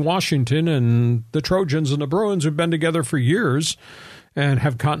Oregon and Washington and the Trojans and the Bruins who've been together for years and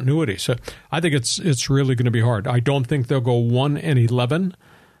have continuity. So I think it's really going to be hard. I don't think they'll go 1-11,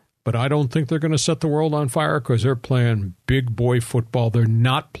 but I don't think they're going to set the world on fire because they're playing big boy football. They're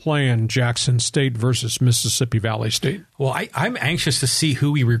not playing Jackson State versus Mississippi Valley State. Well, I'm anxious to see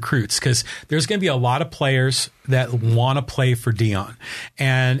who he recruits because there's going to be a lot of players that want to play for Deion,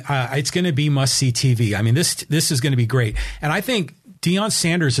 and it's going to be must-see TV. I mean, this is going to be great, and I think Deion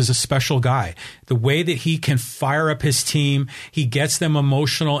Sanders is a special guy. The way that he can fire up his team, he gets them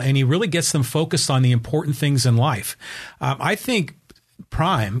emotional, and he really gets them focused on the important things in life. I think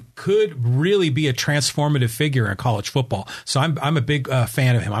Prime could really be a transformative figure in college football. So I'm a big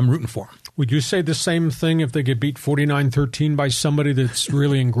fan of him. I'm rooting for him. Would you say the same thing if they get beat 49-13 by somebody that's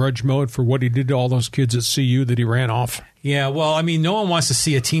really in grudge mode for what he did to all those kids at CU that he ran off? Yeah, well, I mean, no one wants to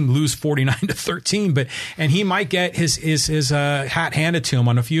see a team lose 49-13, and he might get his hat handed to him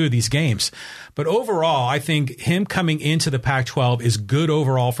on a few of these games. But overall, I think him coming into the Pac-12 is good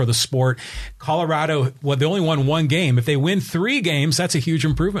overall for the sport. Colorado, they only won 1 game. If they win 3 games, that's a huge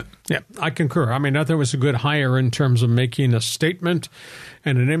improvement. Yeah, I concur. I mean, I thought it was a good hire in terms of making a statement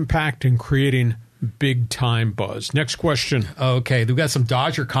and an impact in creating big-time buzz. Next question. Okay, we've got some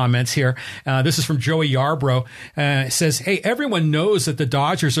Dodger comments here. This is from Joey Yarbrough. It says, hey, everyone knows that the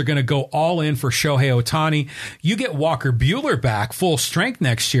Dodgers are going to go all in for Shohei Ohtani. You get Walker Buehler back full strength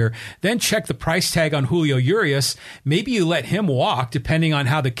next year, then check the price tag on Julio Urias. Maybe you let him walk, depending on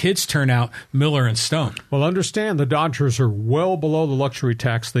how the kids turn out, Miller and Stone. Well, understand the Dodgers are well below the luxury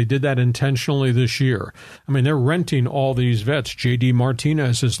tax. They did that intentionally this year. I mean, they're renting all these vets. J.D.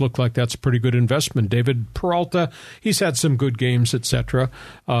 Martinez has looked like that's a pretty good investment. David Peralta, he's had some good games, etc.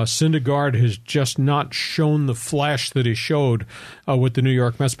 Syndergaard has just not shown the flash that he showed with the New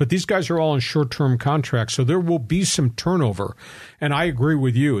York Mets. But these guys are all on short-term contracts, so there will be some turnover. And I agree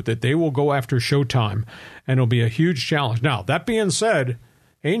with you that they will go after Showtime, and it'll be a huge challenge. Now, that being said,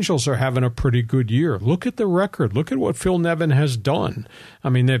 Angels are having a pretty good year. Look at the record. Look at what Phil Nevin has done. I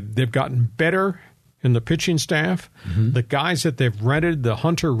mean, they've gotten better in the pitching staff. The guys that they've rented, the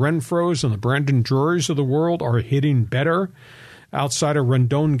Hunter Renfroes and the Brandon Drurys of the world, are hitting better. Outside of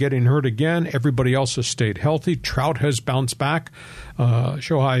Rendon getting hurt again, everybody else has stayed healthy. Trout has bounced back.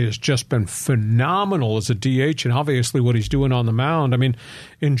 Shohei has just been phenomenal as a DH, and obviously what he's doing on the mound. I mean,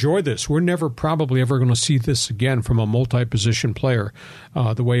 enjoy this. We're never probably ever going to see this again from a multi-position player,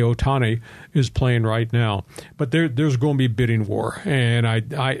 the way Ohtani is playing right now. But there's going to be bidding war, and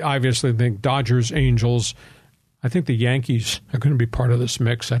I obviously think Dodgers, Angels, I think the Yankees are going to be part of this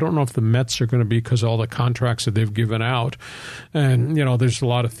mix. I don't know if the Mets are going to be because of all the contracts that they've given out. And, there's a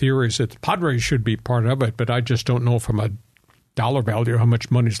lot of theories that the Padres should be part of it, but I just don't know from a dollar value how much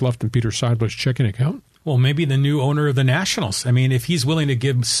money's left in Peter Seidler's checking account. Well, maybe the new owner of the Nationals. I mean, if he's willing to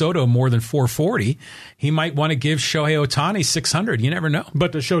give Soto more than $440, he might want to give Shohei Ohtani $600. You never know.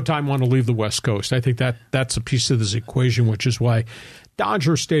 But does Showtime want to leave the West Coast? I think that's a piece of this equation, which is why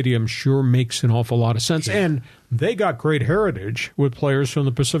Dodger Stadium sure makes an awful lot of sense. Yeah. And they got great heritage with players from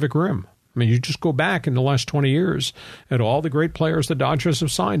the Pacific Rim. I mean, you just go back in the last 20 years at all the great players the Dodgers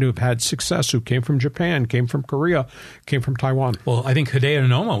have signed who have had success, who came from Japan, came from Korea, came from Taiwan. Well, I think Hideo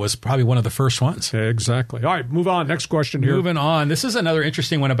Nomo was probably one of the first ones. Exactly. All right, move on. Next question here. Moving on. This is another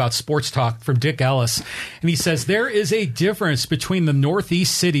interesting one about sports talk from Dick Ellis. And he says, there is a difference between the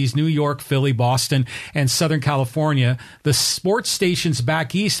Northeast cities, New York, Philly, Boston, and Southern California. The sports stations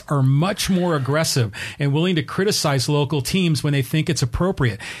back east are much more aggressive and willing to criticize local teams when they think it's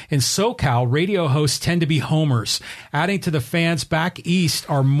appropriate. In SoCal, radio hosts tend to be homers. Adding to the fans back east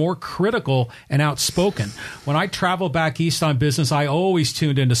are more critical and outspoken. When I travel back east on business, I always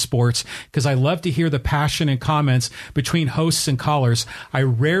tuned into sports because I love to hear the passion and comments between hosts and callers. I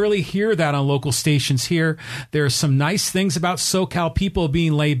rarely hear that on local stations here. There are some nice things about SoCal people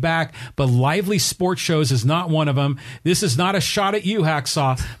being laid back, but lively sports shows is not one of them. This is not a shot at you,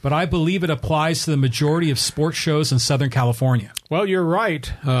 Hacksaw, but I believe it applies to the majority of sports shows in Southern California. Well, you're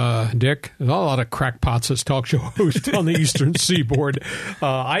right, Dick. There's a lot of crackpots as talk show hosts on the Eastern Seaboard.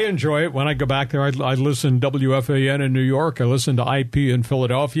 I enjoy it. When I go back there, I listen to WFAN in New York. I listen to IP in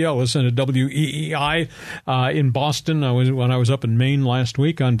Philadelphia. I listen to WEEI in Boston. When I was up in Maine last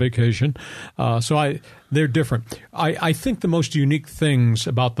week on vacation. They're different. I think the most unique things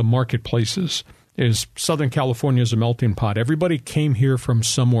about the marketplaces is Southern California is a melting pot. Everybody came here from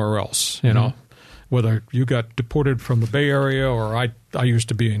somewhere else, you know. Whether you got deported from the Bay Area or I used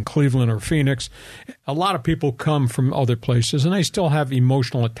to be in Cleveland or Phoenix, a lot of people come from other places, and they still have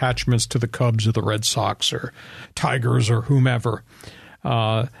emotional attachments to the Cubs or the Red Sox or Tigers or whomever.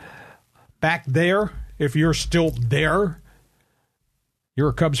 Back there, if you're still there,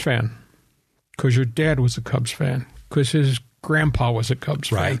 you're a Cubs fan because your dad was a Cubs fan, because his grandpa was a Cubs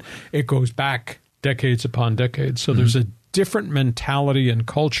fan. It goes back decades upon decades. So there's a different mentality and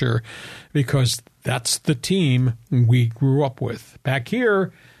culture because that's the team we grew up with. Back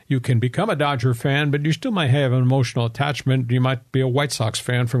here, you can become a Dodger fan, but you still might have an emotional attachment. You might be a White Sox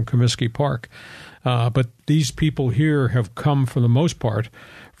fan from Comiskey Park. But these people here have come, for the most part,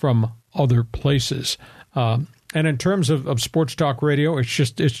 from other places. And in terms of sports talk radio, it's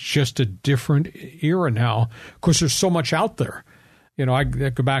just a different era now because there's so much out there. You know, I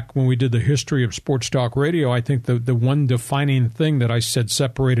go back when we did the history of sports talk radio. I think the one defining thing that I said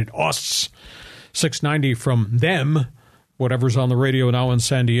separated us, 690, from them, whatever's on the radio now in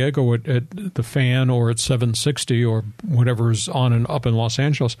San Diego at the Fan or at 760 or whatever's on and up in Los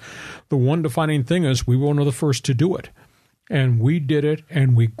Angeles, the one defining thing is we were one of the first to do it. And we did it,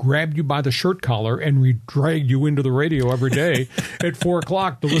 and we grabbed you by the shirt collar, and we dragged you into the radio every day at 4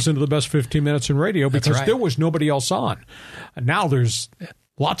 o'clock to listen to the best 15 minutes in radio because there was nobody else on. And now there's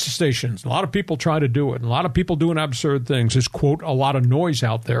lots of stations. A lot of people try to do it. And a lot of people doing absurd things. There's, quote, a lot of noise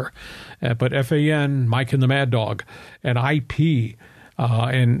out there. But FAN, Mike and the Mad Dog, and IP,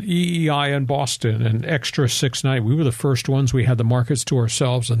 and EEI in Boston, and Extra 690, we were the first ones. We had the markets to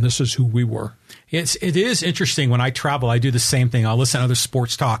ourselves, and this is who we were. It is interesting. When I travel, I do the same thing. I'll listen to other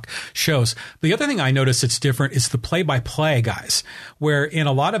sports talk shows. The other thing I notice that's different is the play-by-play guys, where in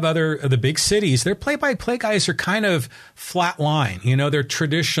a lot of the big cities, their play-by-play guys are kind of flat line. You know, they're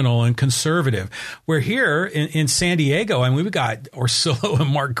traditional and conservative. Where here in San Diego, I mean, we've got Orsillo and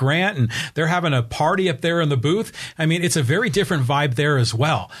Mark Grant, and they're having a party up there in the booth. I mean, it's a very different vibe there as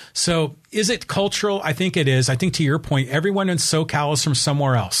well. So is it cultural? I think it is. I think to your point, everyone in SoCal is from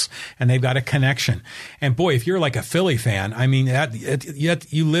somewhere else, and they've got a connection. And boy, if you're like a Philly fan, I mean,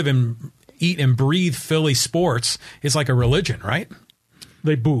 you live and eat and breathe Philly sports. It's like a religion, right?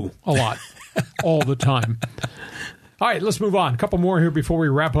 They boo a lot all the time. All right, let's move on. A couple more here before we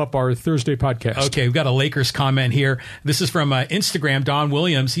wrap up our Thursday podcast. Okay, we've got a Lakers comment here. This is from Instagram, Don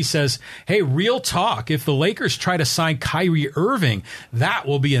Williams. He says, hey, real talk. If the Lakers try to sign Kyrie Irving, that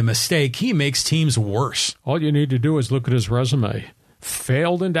will be a mistake. He makes teams worse. All you need to do is look at his resume.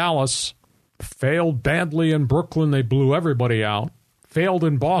 Failed in Dallas. Failed badly in Brooklyn. They blew everybody out. Failed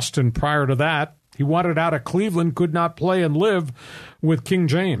in Boston prior to that. He wanted out of Cleveland, could not play and live with King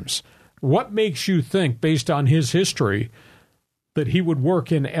James. What makes you think, based on his history, that he would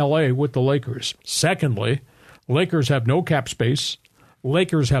work in L.A. with the Lakers? Secondly, Lakers have no cap space.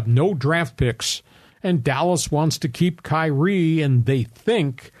 Lakers have no draft picks. And Dallas wants to keep Kyrie, and they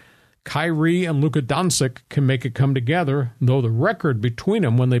think Kyrie and Luka Doncic can make it come together, though the record between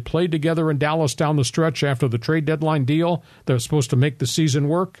them when they played together in Dallas down the stretch after the trade deadline deal that was supposed to make the season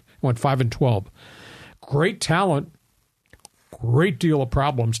work went 5-12. Great talent. Great deal of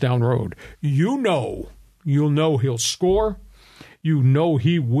problems down the road. You'll know he'll score. You know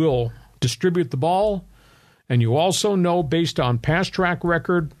he will distribute the ball. And you also know, based on past track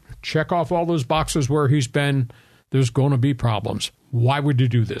record, check off all those boxes where he's been, there's going to be problems. Why would you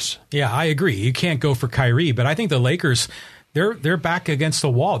do this? Yeah, I agree. You can't go for Kyrie, but I think the Lakers, they're back against the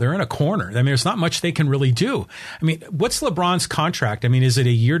wall. They're in a corner. I mean, there's not much they can really do. I mean, what's LeBron's contract? I mean, is it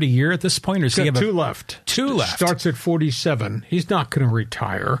a year to year at this point? Or does he have two left? Two left. Starts at 47. He's not going to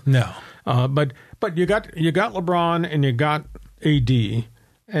retire. No. But you got LeBron and you got AD,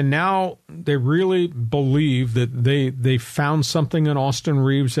 and now they really believe that they found something in Austin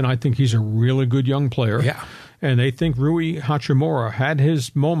Reeves, and I think he's a really good young player. Yeah. And they think Rui Hachimura had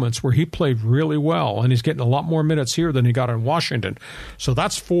his moments where he played really well, and he's getting a lot more minutes here than he got in Washington. So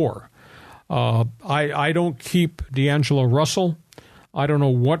that's 4. I don't keep D'Angelo Russell. I don't know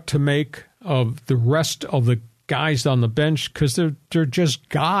what to make of the rest of the guys on the bench because they're just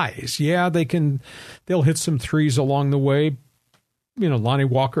guys. Yeah, they'll hit some threes along the way. You know, Lonnie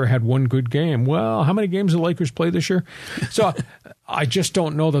Walker had one good game. Well, how many games the Lakers play this year? So I just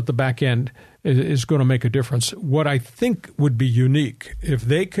don't know that the back end is going to make a difference. What I think would be unique, if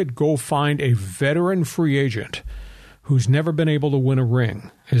they could go find a veteran free agent who's never been able to win a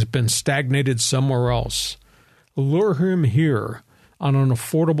ring, has been stagnated somewhere else, lure him here on an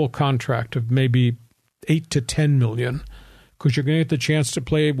affordable contract of maybe $8 to $10 million, because you're going to get the chance to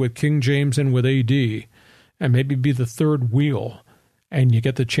play with King James and with AD, and maybe be the third wheel, and you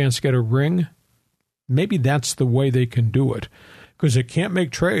get the chance to get a ring. Maybe that's the way they can do it, because they can't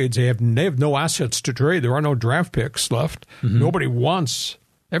make trades. They have no assets to trade. There are no draft picks left. Mm-hmm. Nobody wants.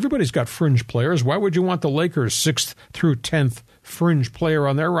 Everybody's got fringe players. Why would you want the Lakers' 6th through 10th fringe player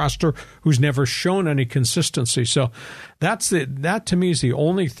on their roster who's never shown any consistency? So that to me is the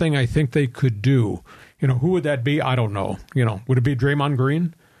only thing I think they could do. You know, who would that be? I don't know. You know, would it be Draymond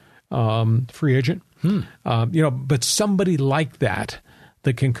Green, free agent? But somebody like that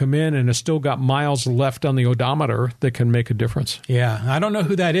can come in and has still got miles left on the odometer that can make a difference. Yeah, I don't know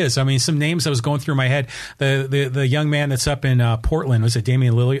who that is. I mean, some names that was going through my head. The young man that's up in Portland, was it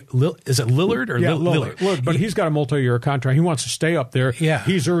Damian Lillard? Is it Lillard or Lillard? Look, but he's got a multi-year contract. He wants to stay up there. Yeah.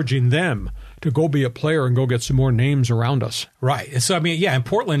 He's urging them to go be a player and go get some more names around us. Right. So, I mean, yeah, and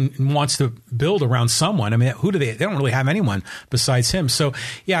Portland wants to build around someone. I mean, who do they don't really have anyone besides him. So,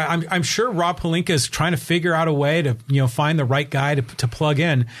 yeah, I'm sure Rob Pelinka is trying to figure out a way to, find the right guy to plug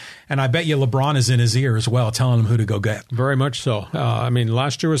in. And I bet you LeBron is in his ear as well, telling him who to go get. Very much so. I mean,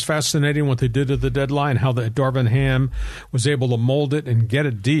 last year was fascinating what they did at the deadline, how Darvin Ham was able to mold it and get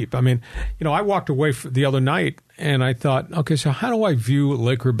it deep. I mean, I walked away the other night and I thought, okay, so how do I view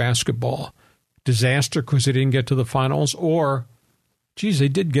Laker basketball? Disaster because they didn't get to the finals, or geez, they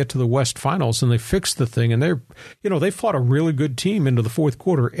did get to the West Finals and they fixed the thing, and they fought a really good team into the fourth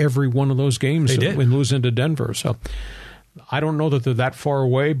quarter every one of those games. They did. And losing to Denver. So I don't know that they're that far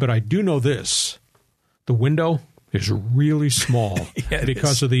away, but I do know this: the window is really small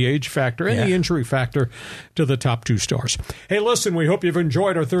because of the age factor and the injury factor to the top 2 stars. Hey, listen, we hope you've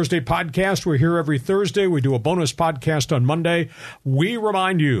enjoyed our Thursday podcast. We're here every Thursday. We do a bonus podcast on Monday. We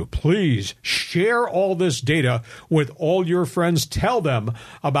remind you, please share all this data with all your friends. Tell them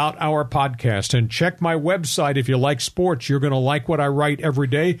about our podcast, and check my website. If you like sports, you're going to like what I write every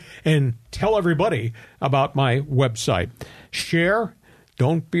day, and tell everybody about my website. Share.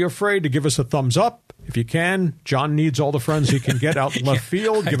 Don't be afraid to give us a thumbs up. If you can, John needs all the friends he can get out in left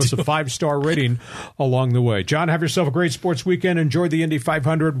field. Give us a 5-star rating along the way. John, have yourself a great sports weekend. Enjoy the Indy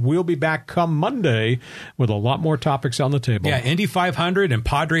 500. We'll be back come Monday with a lot more topics on the table. Yeah, Indy 500 and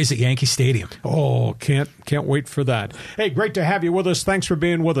Padres at Yankee Stadium. Oh, can't wait for that. Hey, great to have you with us. Thanks for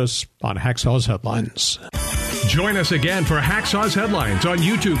being with us on Hacksaw's Headlines. Join us again for Hacksaw's Headlines on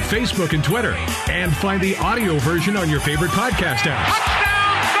YouTube, Facebook, and Twitter. And find the audio version on your favorite podcast apps.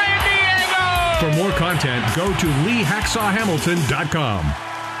 Touchdown, San Diego! For more content, go to LeeHacksawHamilton.com.